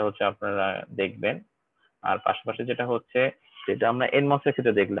 এটা হচ্ছে আপনারা দেখবেন। আর পাশাপাশি যেটা হচ্ছে, যেটা আমরা এনমস এর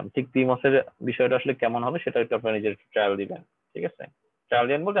ক্ষেত্রে দেখলাম, ঠিক পিমস এর বিষয়টা আসলে কেমন হবে সেটা একটু আপনারা নিজের ট্রায়াল দিবেন। ঠিক আছে, ট্রায়াল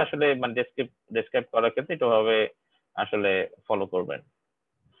দিবেন বলতে আসলে মানে ডেসক্রাইব করার ক্ষেত্রে একটু ভাবে আসলে ফলো করবেন।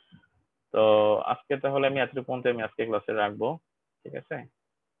 তো আজকে তাহলে আমি এতটুকু পর্যন্ত আমি আজকে ক্লাসে রাখবো। ঠিক আছে,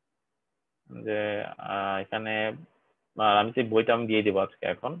 যে এখানে আমি যে বইটা আমি দিয়ে দিব আজকে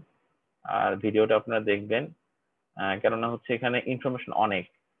এখন, আর ভিডিওটা আপনারা দেখবেন, কেননা হচ্ছে এখানে ইনফরমেশন অনেক।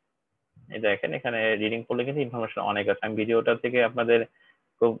 এই দেখেন এখানে রিডিং করলে কিন্তু ইনফরমেশন অনেক আছে। আমি ভিডিওটা থেকে আপনাদের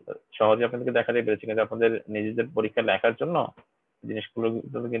খুব সহজে আপনাদেরকে দেখাতে পেরেছি, কিন্তু আপনাদের নিজেদের পরীক্ষা লেখার জন্য জিনিসগুলো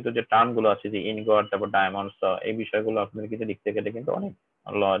কিন্তু যে টার্ম গুলো আছে, যে ইনগট, তারপর ডায়মন্ডস, এই বিষয়গুলো আপনাদের কিন্তু লিখতে গেলে কিন্তু অনেক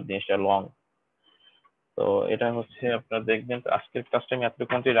জিনিসটা লং। তো এটা হচ্ছে আপনারা দেখবেন। আজকের ক্লাসটা আমি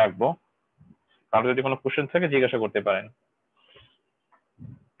এতটুকুই রাখবো, কারো যদি কোনো কোশ্চেন থাকে জিজ্ঞাসা করতে পারেন।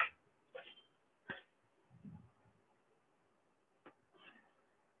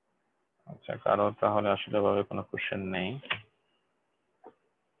 আচ্ছা, কারো তাহলে আসলে ভাবে কোনো কোশ্চেন নেই।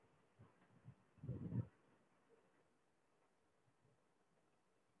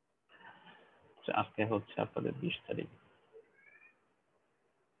 আজকে হচ্ছে আপনাদের 20 তারিখ।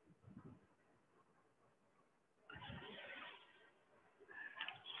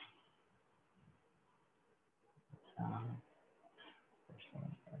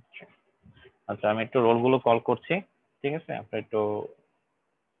 আচ্ছা, আমি একটু রোল গুলো কল করছি। ঠিক আছে, আপনি একটু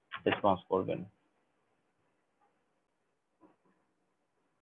রেসপন্স করবেন।